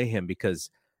play him, because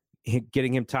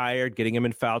getting him tired, getting him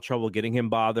in foul trouble, getting him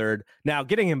bothered. Now,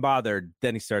 getting him bothered,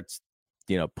 then he starts,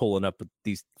 pulling up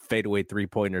these fadeaway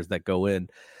 3-pointers that go in.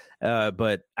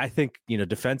 But I think,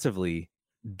 defensively,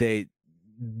 if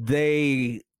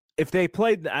they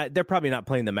played, they're probably not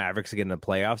playing the Mavericks again in the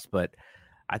playoffs, but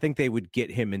I think they would get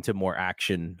him into more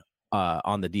action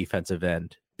on the defensive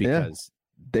end, because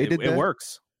it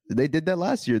works. They did that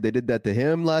last year. They did that to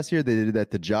him last year. They did that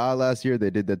to Ja last year. They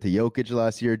did that to Jokic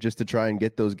last year, just to try and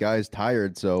get those guys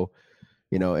tired. So,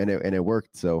 and it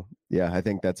worked. So yeah, I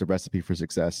think that's a recipe for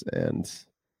success. And,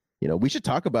 we should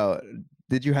talk about,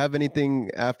 did you have anything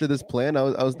after this plan? I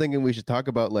was thinking we should talk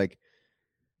about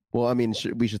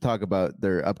we should talk about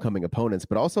their upcoming opponents,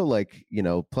 but also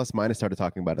plus minus started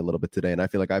talking about it a little bit today. And I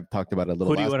feel like I've talked about it a little.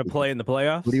 Who do you want to play in the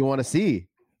playoffs? Who do you want to see?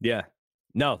 Yeah,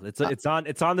 no, it's on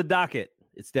the docket.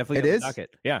 It's definitely on the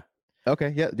docket. Yeah.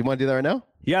 Okay. Yeah. Do you want to do that right now?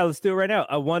 Yeah, let's do it right now.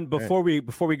 Before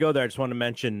we go there, I just want to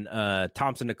mention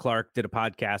Thompson to Clark did a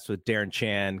podcast with Darren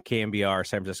Chan, KMBR,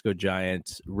 San Francisco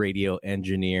Giants radio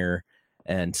engineer,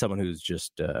 and someone who's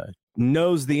just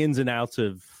knows the ins and outs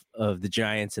of the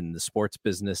Giants and the sports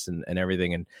business and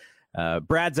everything. And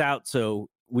Brad's out, so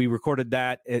we recorded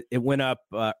that. It went up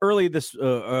early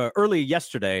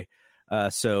yesterday,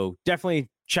 so definitely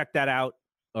check that out.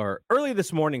 Or early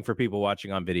this morning for people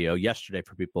watching on video, yesterday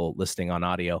for people listening on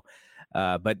audio.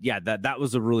 But yeah, that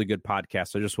was a really good podcast.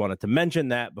 So I just wanted to mention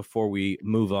that before we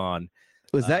move on.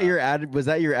 Was that your ad? Was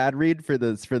that your ad read for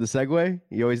the segue?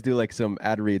 You always do some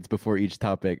ad reads before each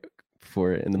topic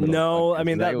in the middle. No, I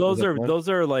mean those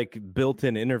are like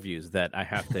built-in interviews that I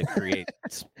have to create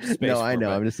space. No, I know.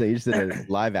 I'm just saying you just did a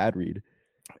live ad read.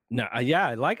 No, yeah,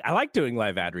 I like doing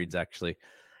live ad reads actually.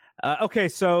 Okay,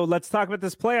 so let's talk about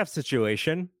this playoff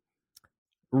situation.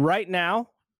 Right now,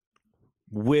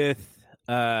 with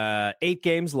 8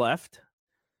 games left,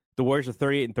 the Warriors are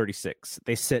 38-36.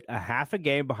 They sit a half a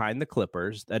game behind the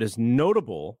Clippers. That is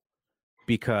notable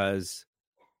because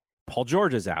Paul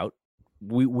George is out.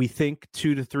 We think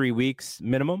 2 to 3 weeks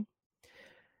minimum.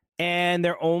 And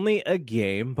they're only a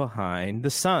game behind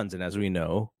the Suns. And as we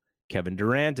know, Kevin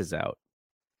Durant is out.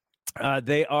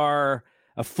 They are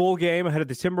a full game ahead of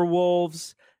the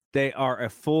Timberwolves. They are a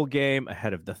full game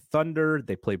ahead of the Thunder.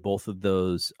 They play both of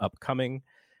those upcoming.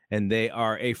 And they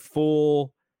are a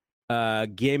full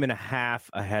game and a half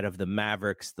ahead of the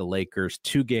Mavericks, the Lakers,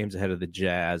 2 games ahead of the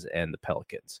Jazz and the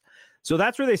Pelicans. So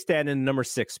that's where they stand in the number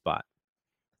 6 spot.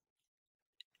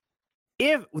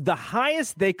 If the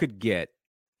highest they could get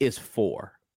is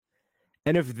 4,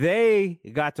 and if they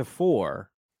got to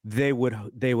 4, they would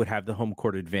have the home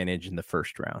court advantage in the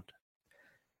first round.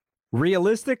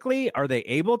 Realistically, are they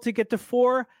able to get to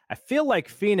 4? I feel like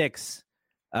Phoenix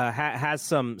has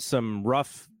some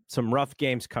rough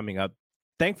games coming up.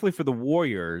 Thankfully for the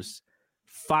Warriors,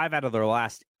 5 out of their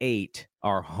last 8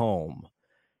 are home.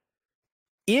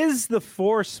 Is the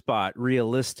 4 spot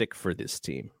realistic for this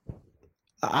team?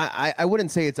 I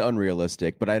wouldn't say it's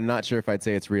unrealistic, but I'm not sure if I'd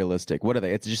say it's realistic. What are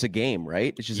they? It's just a game,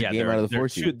 right? It's just a game out of the 4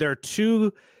 seed. There are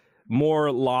 2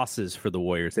 more losses for the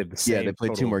Warriors. They have the same. Yeah, they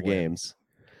played 2 more games.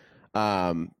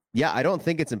 I don't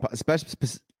think it's especially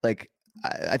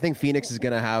I think Phoenix is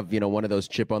going to have, one of those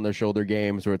chip on their shoulder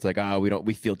games where it's like,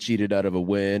 we feel cheated out of a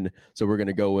win, so we're going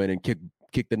to go in and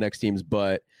kick the next team's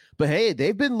butt. But hey,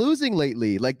 they've been losing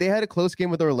lately. Like they had a close game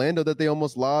with Orlando that they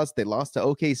almost lost. They lost to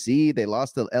OKC. They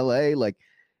lost to LA.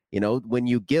 When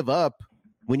you give up,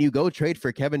 when you go trade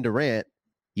for Kevin Durant,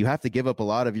 you have to give up a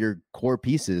lot of your core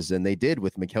pieces. And they did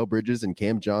with Mikal Bridges and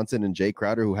Cam Johnson and Jay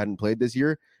Crowder, who hadn't played this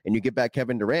year. And you get back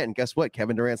Kevin Durant. And guess what?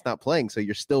 Kevin Durant's not playing. So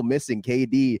you're still missing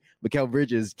KD, Mikal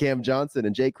Bridges, Cam Johnson,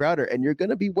 and Jay Crowder. And you're going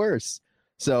to be worse.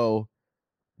 So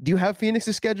do you have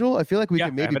Phoenix's schedule? I feel like we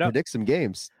can maybe predict some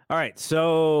games. All right.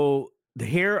 So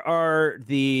here are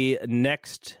the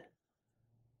next.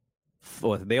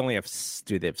 They only have.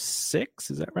 Do they have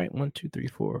 6? Is that right? 1, 2, 3,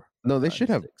 4. No, they 5, should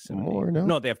have 6, 7, more. 8.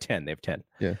 No, they have 10. They have 10.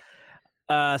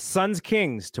 Yeah. Suns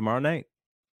Kings tomorrow night.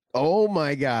 Oh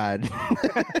my God.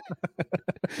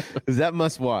 Is that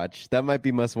must watch? That might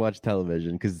be must watch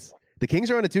television because the Kings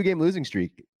are on a 2-game losing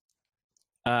streak.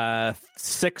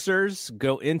 Sixers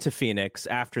go into Phoenix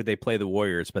after they play the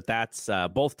Warriors, but that's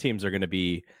both teams are going to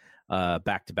be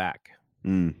back to back.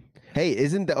 Hey,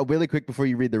 isn't that really quick before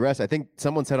you read the rest? I think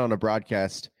someone said on a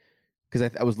broadcast because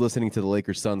I was listening to the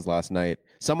Lakers Suns last night.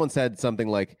 Someone said something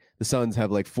like the Suns have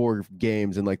like 4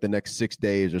 games in like the next 6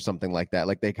 days or something like that.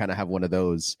 Like they kind of have one of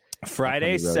those.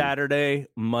 Friday, Saturday,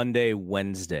 Monday,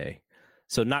 Wednesday.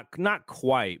 So not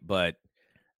quite, but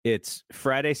it's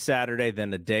Friday, Saturday,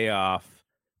 then a day off,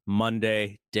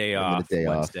 Monday, day off,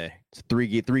 Wednesday. Off. It's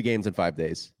 3 games in 5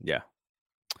 days. Yeah.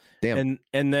 Damn.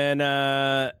 And then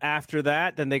after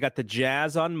that, then they got the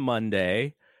Jazz on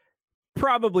Monday.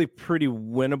 Probably pretty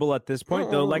winnable at this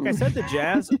point, though. Like I said,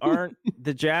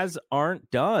 the Jazz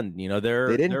aren't done. You know,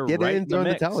 they didn't get right in throwing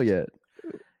the towel yet.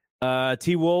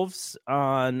 T-Wolves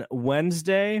on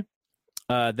Wednesday,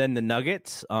 then the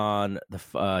Nuggets on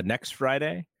the next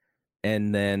Friday,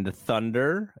 and then the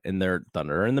Thunder, and they're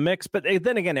Thunder in the mix. But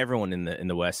then again, everyone in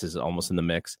the West is almost in the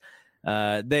mix.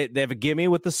 They have a gimme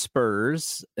with the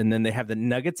Spurs, and then they have the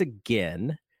Nuggets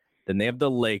again. Then they have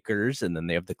the Lakers, and then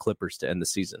they have the Clippers to end the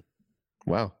season.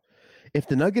 Wow. If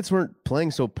the Nuggets weren't playing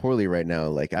so poorly right now,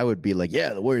 like I would be like,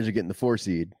 yeah, the Warriors are getting the 4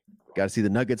 seed. Got to see the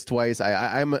Nuggets twice.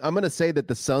 I'm going to say that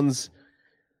the Suns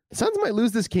might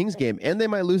lose this Kings game, and they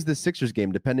might lose this Sixers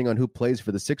game, depending on who plays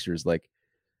for the Sixers. Like,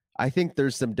 I think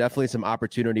there's definitely some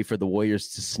opportunity for the Warriors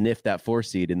to sniff that 4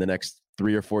 seed in the next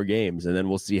 3 or 4 games, and then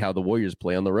we'll see how the Warriors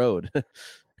play on the road.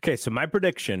 Okay, so my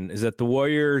prediction is that the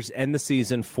Warriors end the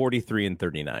season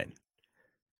 43-39.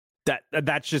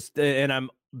 That's just, and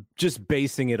I'm just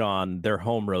basing it on their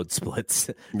home road splits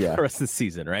for the rest of the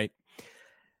season, right?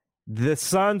 The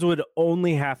Suns would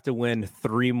only have to win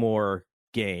 3 more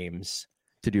games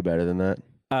to do better than that.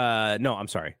 No, I'm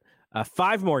sorry.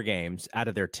 5 more games out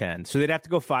of their 10. So they'd have to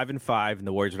go 5-5, and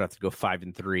the Warriors would have to go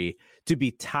 5-3 to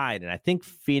be tied. And I think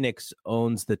Phoenix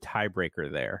owns the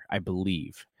tiebreaker there, I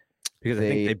believe, because I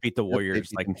think they beat the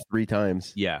Warriors like 3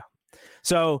 times. Yeah.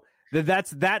 So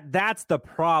that's the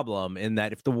problem, in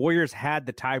that if the Warriors had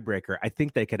the tiebreaker, I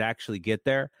think they could actually get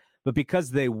there. But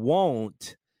because they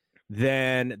won't,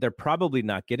 then they're probably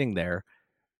not getting there.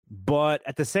 But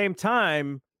at the same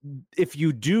time, if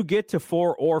you do get to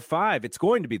 4 or 5, it's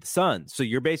going to be the Suns. So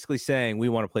you're basically saying we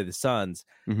want to play the Suns.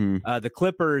 Mm-hmm. The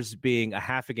Clippers being a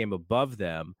half a game above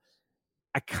them,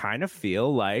 I kind of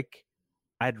feel like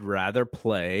I'd rather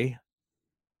play.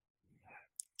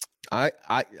 I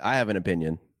have an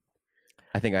opinion.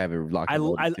 I think I have a lock.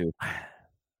 Too.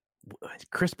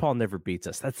 Chris Paul never beats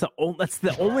us. That's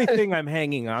the only thing I'm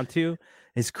hanging on to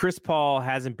is Chris Paul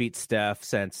hasn't beat Steph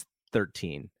since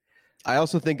 13. I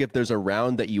also think if there's a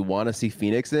round that you want to see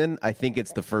Phoenix in, I think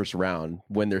it's the first round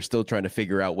when they're still trying to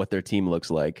figure out what their team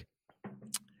looks like.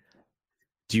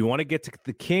 Do you want to get to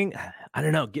the King? I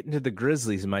don't know. Getting to the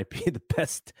Grizzlies might be the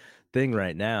best thing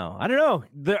right now. I don't know.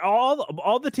 They're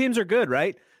all the teams are good,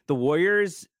 right? The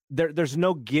Warriors, there's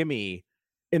no gimme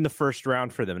in the first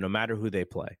round for them, no matter who they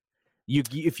play.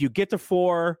 If you get to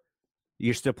 4,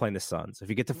 you're still playing the Suns. If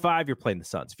you get to 5, you're playing the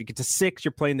Suns. If you get to 6,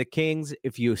 you're playing the Kings.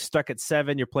 If you stuck at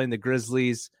 7, you're playing the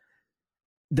Grizzlies.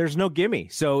 There's no gimme.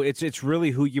 So it's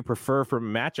really who you prefer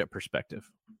from a matchup perspective.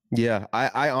 Yeah,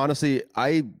 I honestly,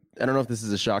 I don't know if this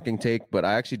is a shocking take, but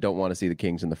I actually don't want to see the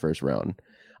Kings in the first round.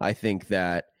 I think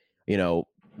that,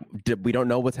 we don't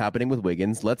know what's happening with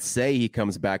Wiggins. Let's say he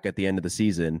comes back at the end of the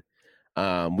season.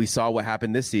 We saw what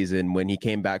happened this season when he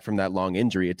came back from that long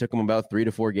injury. It took him about 3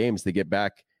 to 4 games to get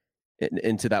back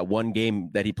into that one game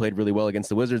that he played really well against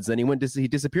the Wizards. Then he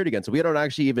disappeared again. So we don't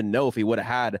actually even know if he would have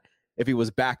had, if he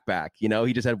was back. He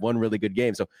just had one really good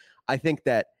game. So I think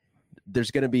that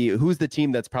there's going to be, who's the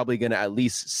team that's probably going to at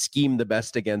least scheme the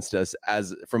best against us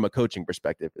as from a coaching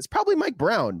perspective? It's probably Mike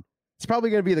Brown. It's probably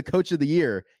going to be the coach of the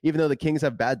year, even though the Kings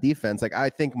have bad defense. Like, I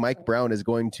think Mike Brown is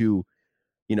going to,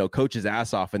 coach his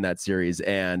ass off in that series.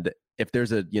 And if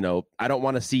there's I don't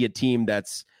want to see a team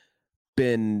that's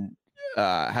been,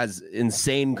 has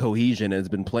insane cohesion and has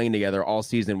been playing together all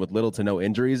season with little to no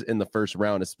injuries in the first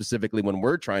round, specifically when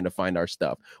we're trying to find our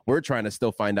stuff. We're trying to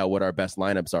still find out what our best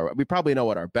lineups are. We probably know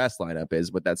what our best lineup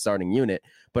is with that starting unit,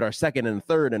 but our second and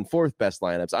third and fourth best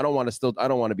lineups, I don't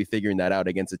want to be figuring that out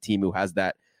against a team who has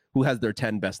their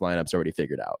 10 best lineups already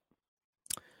figured out.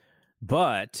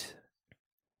 But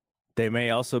they may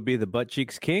also be the butt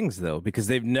cheeks Kings, though, because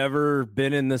they've never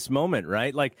been in this moment,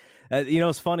 right? Like,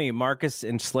 it's funny. Marcus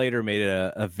and Slater made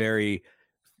a thing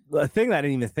that I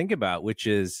didn't even think about, which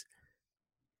is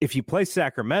if you play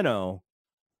Sacramento,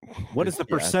 what is the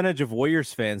percentage of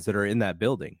Warriors fans that are in that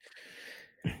building?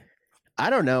 I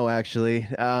don't know, actually.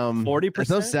 40%?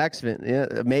 No Sacs fans. Yeah,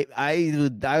 I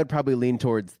would probably lean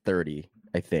towards 30,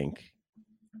 I think.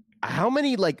 How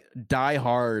many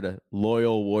diehard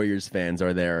loyal Warriors fans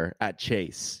are there at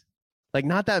Chase? Like,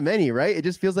 not that many, right? It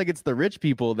just feels like it's the rich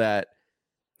people that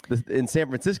in San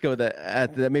Francisco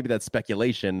that maybe that's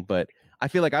speculation, but I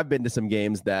feel like I've been to some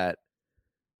games that,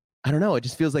 I don't know, it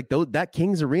just feels like that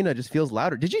Kings arena just feels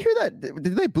louder. Did you hear that?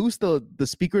 Did they boost the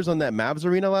speakers on that Mavs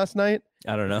arena last night?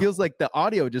 I don't know. It feels like the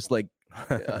audio just like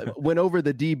went over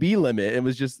the dB limit. It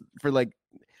was just for like,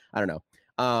 I don't know.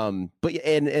 But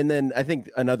and then I think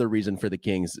another reason for the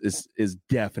Kings is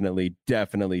definitely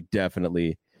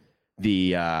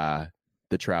the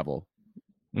travel.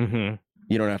 Mm-hmm.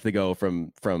 You don't have to go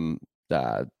from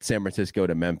San Francisco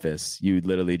to Memphis. You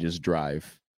literally just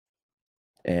drive.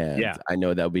 And I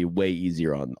know that would be way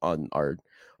easier on our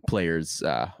players,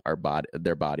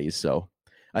 their bodies. So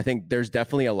I think there's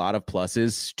definitely a lot of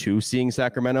pluses to seeing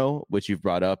Sacramento, which you've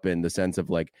brought up in the sense of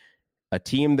like a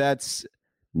team that's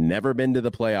never been to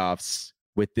the playoffs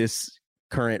with this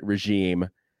current regime.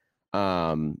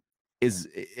 That's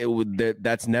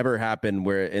never happened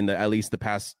where at least the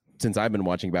past, since I've been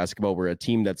watching basketball, where a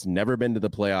team that's never been to the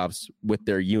playoffs with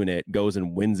their unit goes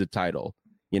and wins a title.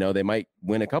 They might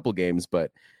win a couple games, but,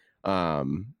 I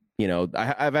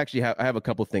have a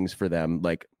couple things for them.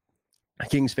 Like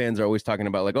Kings fans are always talking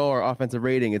about like, oh, our offensive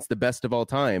rating, it's the best of all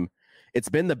time. It's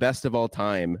been the best of all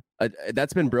time.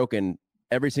 That's been broken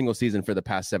every single season for the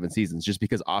past 7 seasons, just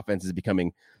because offense is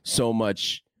becoming so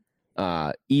much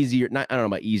easier. I don't know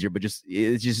about easier, but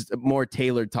it's just more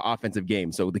tailored to offensive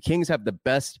games. So the Kings have the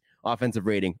best offensive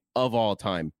rating of all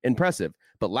time. Impressive.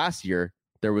 But last year,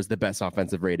 there was the best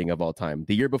offensive rating of all time.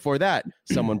 The year before that,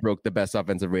 someone broke the best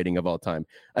offensive rating of all time.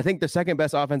 I think the second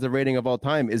best offensive rating of all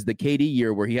time is the KD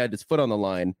year where he had his foot on the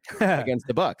line against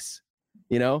the Bucks,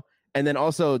 And then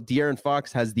also De'Aaron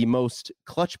Fox has the most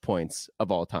clutch points of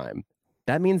all time.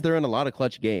 That means they're in a lot of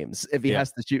clutch games if he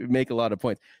has to make a lot of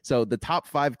points. So the top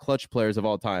 5 clutch players of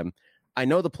all time. I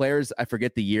know the players, I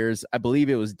forget the years. I believe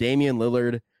it was Damian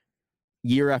Lillard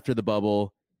year after the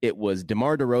bubble. It was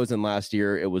DeMar DeRozan last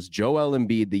year. It was Joel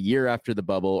Embiid the year after the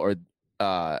bubble or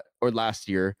last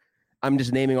year. I'm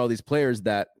just naming all these players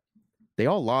that they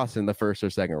all lost in the first or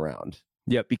second round.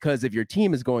 Yep. Because if your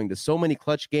team is going to so many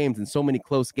clutch games and so many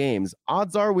close games,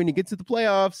 odds are when you get to the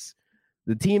playoffs,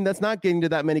 the team that's not getting to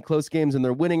that many close games and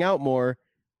they're winning out more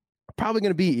are probably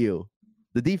going to beat you.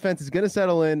 The defense is going to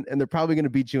settle in and they're probably going to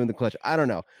beat you in the clutch. I don't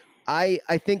know. I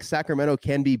think Sacramento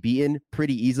can be beaten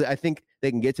pretty easily. I think they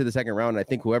can get to the second round. And I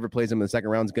think whoever plays them in the second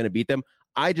round is going to beat them.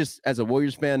 I just, as a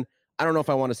Warriors fan, I don't know if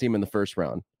I want to see them in the first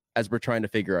round as we're trying to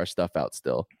figure our stuff out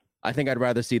still. I think I'd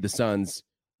rather see the Suns,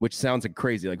 which sounds like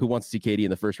crazy. Like who wants to see KD in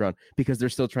the first round? Because they're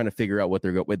still trying to figure out what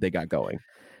they got going.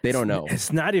 They don't know.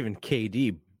 It's not even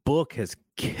KD. Book has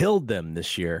killed them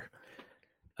this year.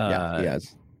 Yeah, he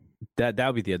has. That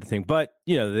would be the other thing, but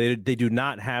they do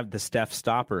not have the Steph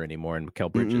stopper anymore in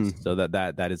Mikal Bridges, so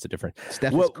that is a difference.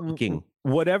 Steph is cooking.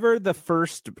 Whatever the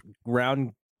first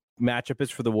round matchup is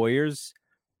for the Warriors,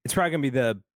 it's probably gonna be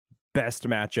the best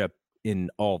matchup in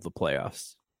all of the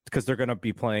playoffs because they're gonna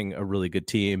be playing a really good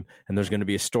team, and there's gonna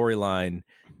be a storyline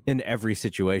in every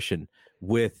situation.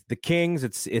 With the Kings,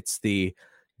 it's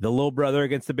the little brother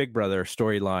against the big brother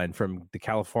storyline from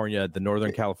the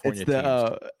Northern California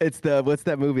teams. It's the what's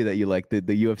that movie that you like? The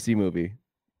UFC movie.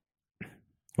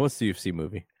 What's the UFC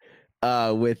movie?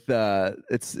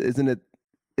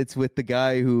 It's with the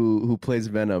guy who plays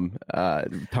Venom.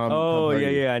 Tom.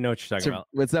 Yeah, I know what you're talking about.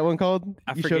 What's that one called?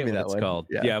 I forget what it's called.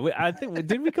 Yeah, I think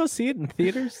did we go see it in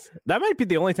theaters? That might be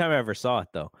the only time I ever saw it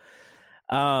though.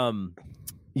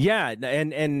 Yeah,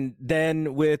 and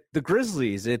then with the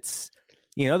Grizzlies, it's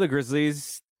the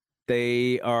Grizzlies,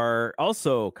 they are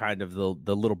also kind of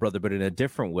the little brother, but in a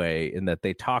different way, in that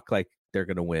they talk like they're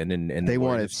going to win, and they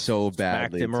want it so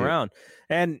badly. Them around,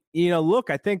 and look,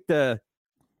 I think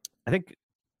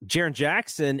Jaren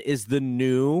Jackson is the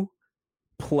new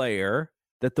player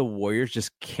that the Warriors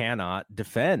just cannot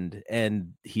defend,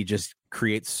 and he just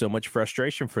creates so much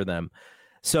frustration for them.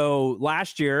 So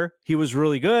last year he was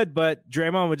really good, but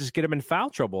Draymond would just get him in foul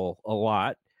trouble a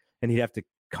lot, and he'd have to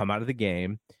come out of the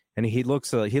game, and he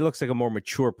looks like a more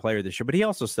mature player this year, but he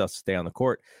also still has to stay on the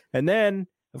court. And then,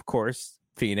 of course,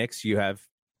 Phoenix, you have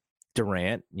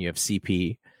Durant, you have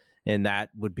CP, and that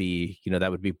would be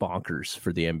bonkers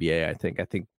for the NBA. I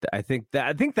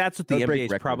think that's what the NBA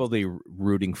is probably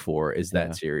rooting for is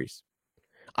that series.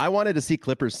 I wanted to see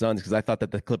Clippers Suns because I thought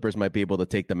that the Clippers might be able to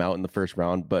take them out in the first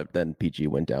round, but then PG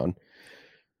went down.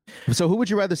 So who would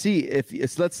you rather see if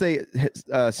it's, let's say,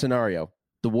 scenario?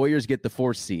 The Warriors get the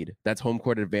 4th seed. That's home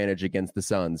court advantage against the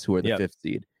Suns, who are the 5th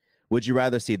seed. Would you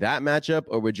rather see that matchup,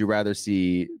 or would you rather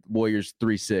see Warriors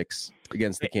 3-6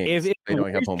 against the Kings? If they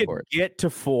don't have home court. Get to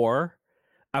 4,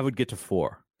 I would get to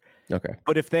 4. Okay.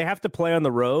 But if they have to play on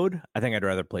the road, I think I'd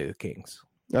rather play the Kings.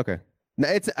 Okay. Now,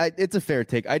 it's a fair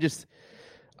take.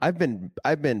 I've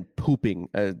been pooping.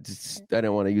 I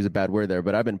don't want to use a bad word there,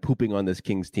 but I've been pooping on this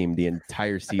Kings team the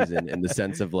entire season in the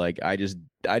sense of like I just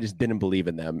didn't believe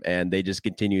in them, and they just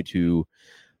continue to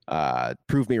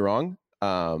prove me wrong.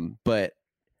 But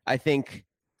I think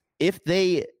if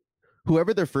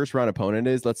whoever their first round opponent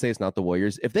is, let's say it's not the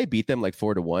Warriors, if they beat them like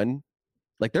 4-1,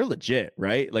 like they're legit,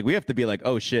 right? Like we have to be like,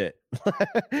 oh shit,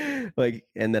 like,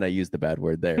 and then I used the bad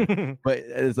word there, but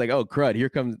it's like, oh crud, here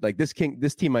comes like this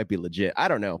team might be legit. I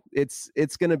don't know. It's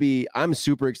gonna be. I'm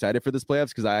super excited for this playoffs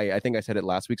because I think I said it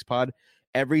last week's pod.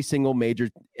 Every single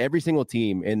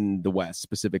team in the West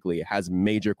specifically has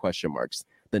major question marks.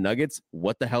 The Nuggets,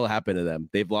 what the hell happened to them?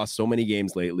 They've lost so many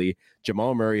games lately.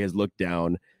 Jamal Murray has looked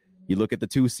down. You look at the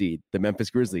 2 seed, the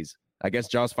Memphis Grizzlies. I guess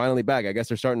Jaw's finally back. I guess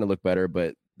they're starting to look better,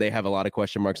 but they have a lot of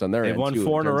question marks on their end. They won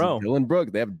 4 in a row.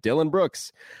 They have Dylan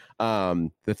Brooks.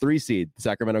 The 3 seed, the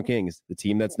Sacramento Kings, the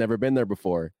team that's never been there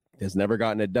before, has never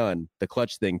gotten it done. The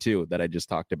clutch thing, too, that I just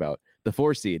talked about. The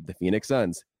 4 seed, the Phoenix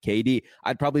Suns, KD.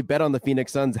 I'd probably bet on the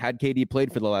Phoenix Suns had KD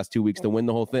played for the last 2 weeks to win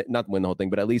the whole thing. Not win the whole thing,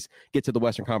 but at least get to the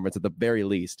Western Conference at the very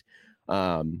least.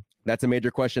 That's a major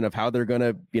question of how they're going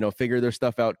to, figure their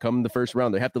stuff out come the first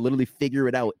round. They have to literally figure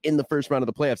it out in the first round of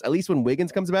the playoffs. At least when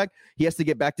Wiggins comes back, he has to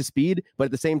get back to speed. But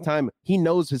at the same time, he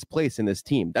knows his place in this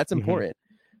team. That's important.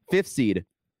 5th seed.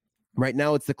 Right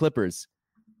now, it's the Clippers.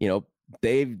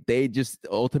 They just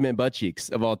ultimate butt cheeks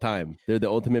of all time. They're the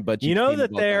ultimate butt cheeks. You know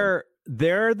that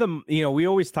they're the, we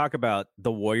always talk about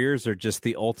the Warriors are just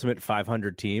the ultimate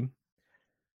 500 team.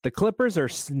 The Clippers are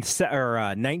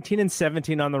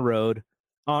 19-17 on the road.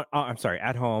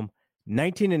 At home,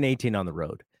 19-18 on the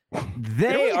road.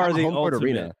 They are the ultimate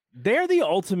arena. They're the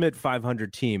ultimate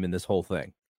 500 team in this whole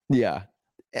thing. Yeah,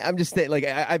 I'm just saying. Like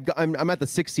I'm at the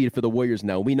 6th seed for the Warriors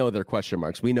now. We know they're question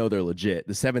marks. We know they're legit.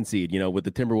 The 7th seed, with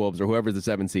the Timberwolves or whoever's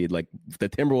the 7th seed, like the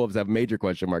Timberwolves have major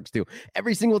question marks too.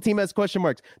 Every single team has question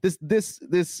marks.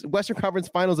 This Western Conference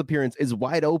Finals appearance is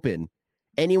wide open.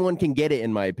 Anyone can get it,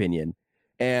 in my opinion.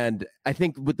 And I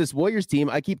think with this Warriors team,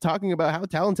 I keep talking about how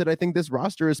talented I think this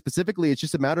roster is specifically. It's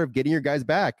just a matter of getting your guys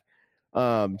back.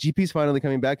 GP's finally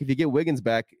coming back. If you get Wiggins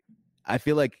back, I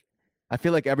feel like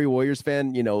every Warriors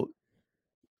fan, I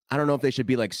don't know if they should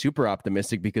be like super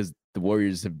optimistic because the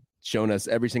Warriors have shown us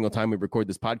every single time we record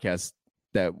this podcast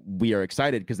that we are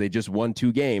excited because they just won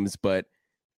 2 games, but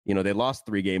they lost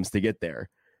 3 games to get there.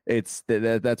 It's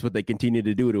that's what they continue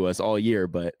to do to us all year.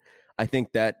 But I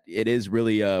think that it is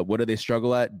really what do they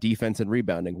struggle at? Defense and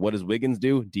rebounding. What does Wiggins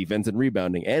do? Defense and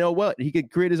rebounding. And he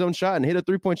could create his own shot and hit a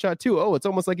 3-point shot too. Oh, it's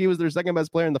almost like he was their second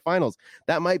best player in the finals.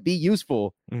 That might be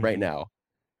useful right now.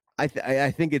 I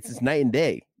think it's night and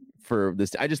day for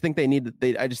this. I just think they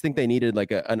needed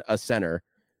like a center.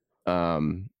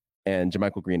 And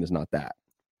JaMychal Green is not that.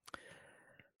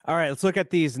 All right, let's look at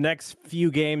these next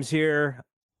few games here.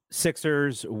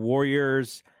 Sixers,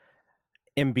 Warriors,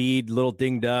 Embiid, little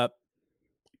dinged up.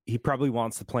 He probably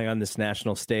wants to play on this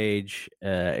national stage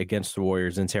against the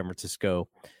Warriors in San Francisco.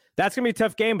 That's going to be a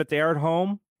tough game, but they are at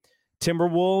home.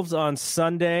 Timberwolves on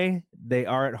Sunday. They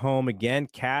are at home again.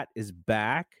 Cat is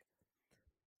back.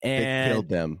 And they killed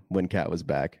them when Cat was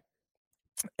back.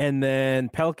 And then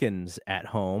Pelicans at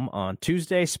home on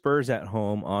Tuesday, Spurs at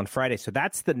home on Friday. So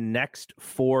that's the next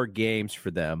 4 games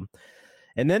for them.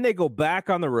 And then they go back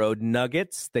on the road.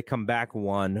 Nuggets, they come back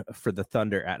 1 for the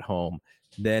Thunder at home.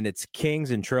 Then it's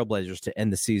Kings and Trailblazers to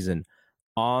end the season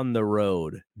on the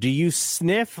road. Do you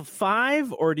sniff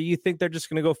 5, or do you think they're just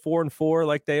going to go 4-4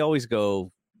 like they always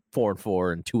go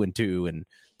 4-4 and 2-2 and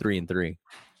 3-3?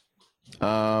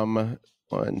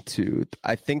 1, 2.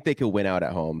 I think they could win out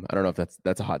at home. I don't know if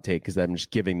that's a hot take because I'm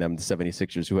just giving them the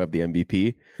 76ers who have the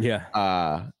MVP. Yeah.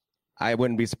 I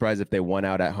wouldn't be surprised if they won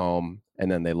out at home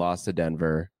and then they lost to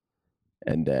Denver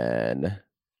and then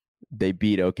they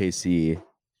beat OKC.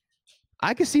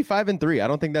 I could see 5-3. I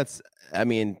don't think that's. I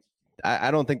mean,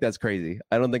 I don't think that's crazy.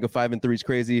 I don't think a 5-3 is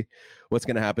crazy. What's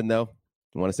going to happen though?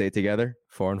 You want to say it together?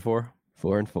 4-4.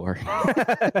 4-4.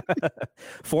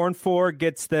 4-4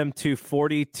 gets them to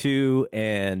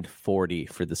 42-40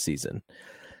 for the season,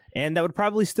 and that would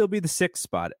probably still be the 6th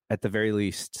spot at the very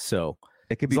least. So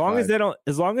it could be as long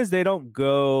as they don't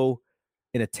go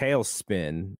in a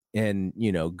tailspin and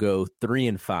go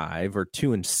 3-5 or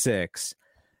 2-6.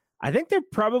 I think they're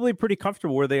probably pretty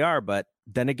comfortable where they are. But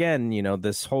then again,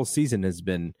 this whole season has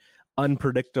been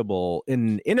unpredictable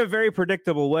in a very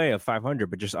predictable way of 500,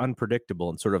 but just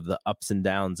unpredictable and sort of the ups and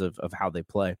downs of how they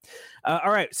play. All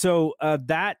right. So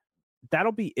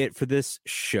that'll be it for this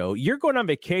show. You're going on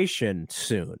vacation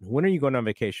soon. When are you going on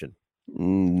vacation?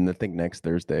 I think next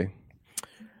Thursday.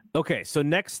 Okay. So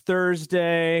next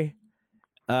Thursday,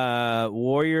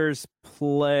 Warriors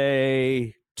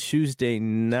play Tuesday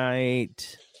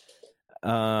night.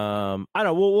 I don't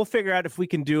know. We'll figure out if we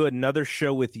can do another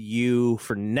show with you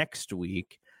for next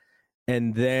week.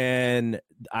 And then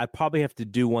I probably have to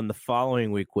do one the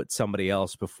following week with somebody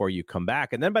else before you come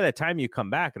back. And then by the time you come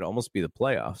back, it'll almost be the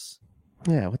playoffs.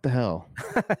 Yeah, what the hell?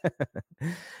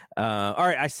 All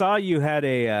right. I saw you had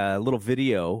a little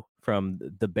video from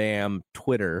the BAM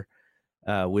Twitter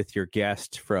with your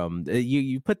guest from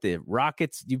you put the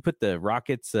Rockets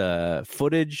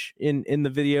footage in the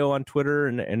video on Twitter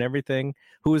and everything.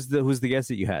 Who's the guest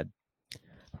that you had?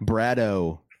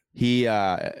 Brado.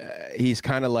 He's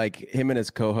kind of like him and his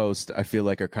co-host. I feel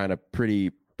like are kind of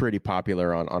pretty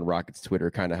popular on Rockets Twitter,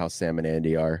 kind of how Sam and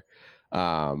Andy are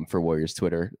for Warriors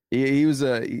Twitter. It was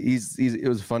a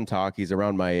fun talk. He's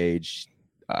around my age.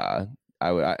 I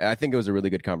think it was a really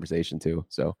good conversation too.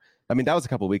 So, I mean, that was a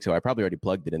couple of weeks ago. I probably already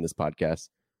plugged it in this podcast.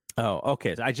 Oh,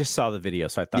 okay. I just saw the video,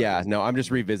 so I thought. Yeah, no, I'm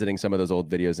just revisiting some of those old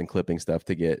videos and clipping stuff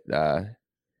to get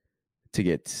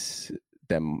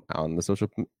them on the social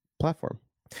platform.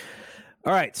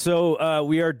 All right, so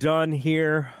we are done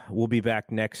here. We'll be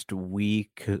back next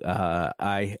week.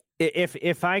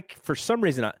 If I for some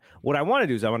reason what I want to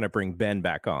do is I want to bring Ben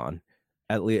back on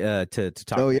at least to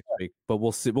talk next week. But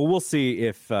we'll see. But we'll see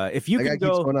if you can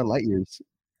go. Keeps going on light years.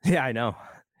 Yeah, I know.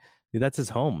 Dude, that's his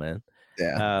home, man.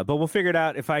 Yeah. But we'll figure it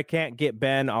out. If I can't get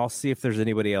Ben, I'll see if there's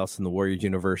anybody else in the Warriors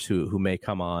universe who may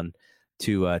come on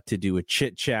to do a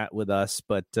chit chat with us.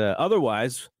 But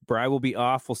otherwise, Bri will be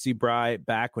off. We'll see Bri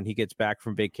back when he gets back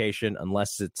from vacation,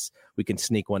 unless we can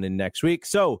sneak one in next week.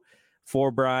 So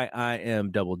for Bri, I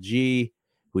am Double G.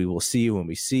 We will see you when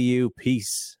we see you.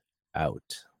 Peace out.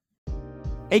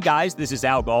 Hey guys, this is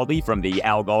Al Galdi from the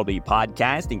Al Galdi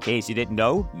Podcast. In case you didn't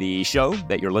know, the show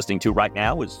that you're listening to right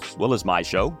now, as well as my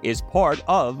show, is part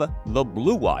of the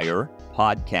Blue Wire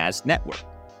Podcast Network.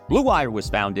 Blue Wire was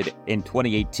founded in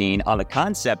 2018 on the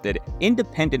concept that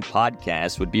independent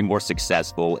podcasts would be more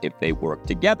successful if they worked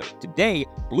together. Today,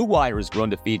 Blue Wire has grown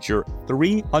to feature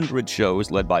 300 shows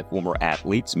led by former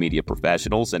athletes, media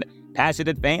professionals, and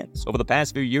passionate fans. Over the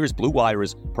past few years, Blue Wire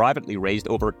has privately raised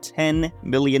over $10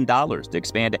 million to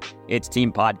expand its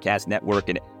team podcast network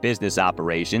and business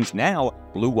operations. Now,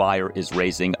 Blue Wire is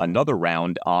raising another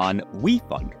round on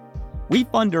WeFunder.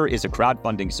 WeFunder is a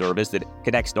crowdfunding service that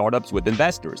connects startups with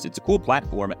investors. It's a cool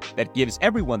platform that gives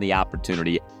everyone the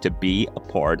opportunity to be a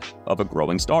part of a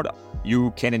growing startup.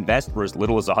 You can invest for as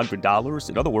little as $100.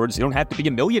 In other words, you don't have to be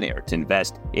a millionaire to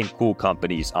invest in cool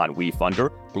companies on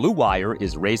WeFunder. Blue Wire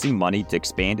is raising money to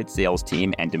expand its sales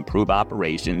team and improve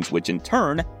operations, which in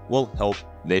turn will help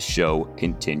this show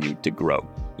continue to grow.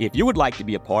 If you would like to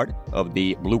be a part of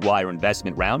the Blue Wire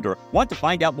investment round or want to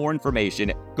find out more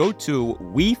information, go to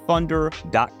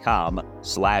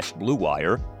wefunder.com/Blue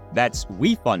Wire. That's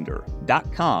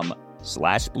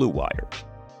wefunder.com/Blue Wire.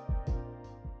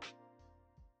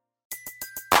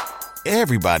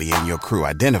 Everybody in your crew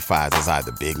identifies as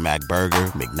either Big Mac Burger,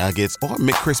 McNuggets, or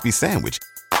McCrispy Sandwich.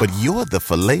 But you're the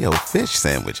Filet-O-Fish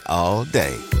Sandwich all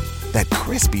day. That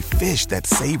crispy fish, that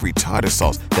savory tartar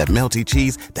sauce, that melty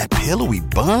cheese, that pillowy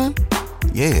bun.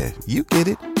 Yeah, you get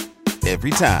it.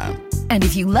 Every time. And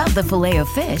if you love the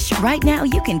Filet-O-Fish, right now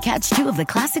you can catch two of the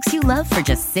classics you love for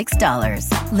just $6.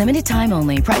 Limited time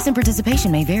only. Price and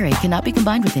participation may vary. Cannot be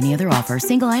combined with any other offer.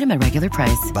 Single item at regular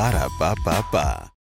price. Ba-da-ba-ba-ba.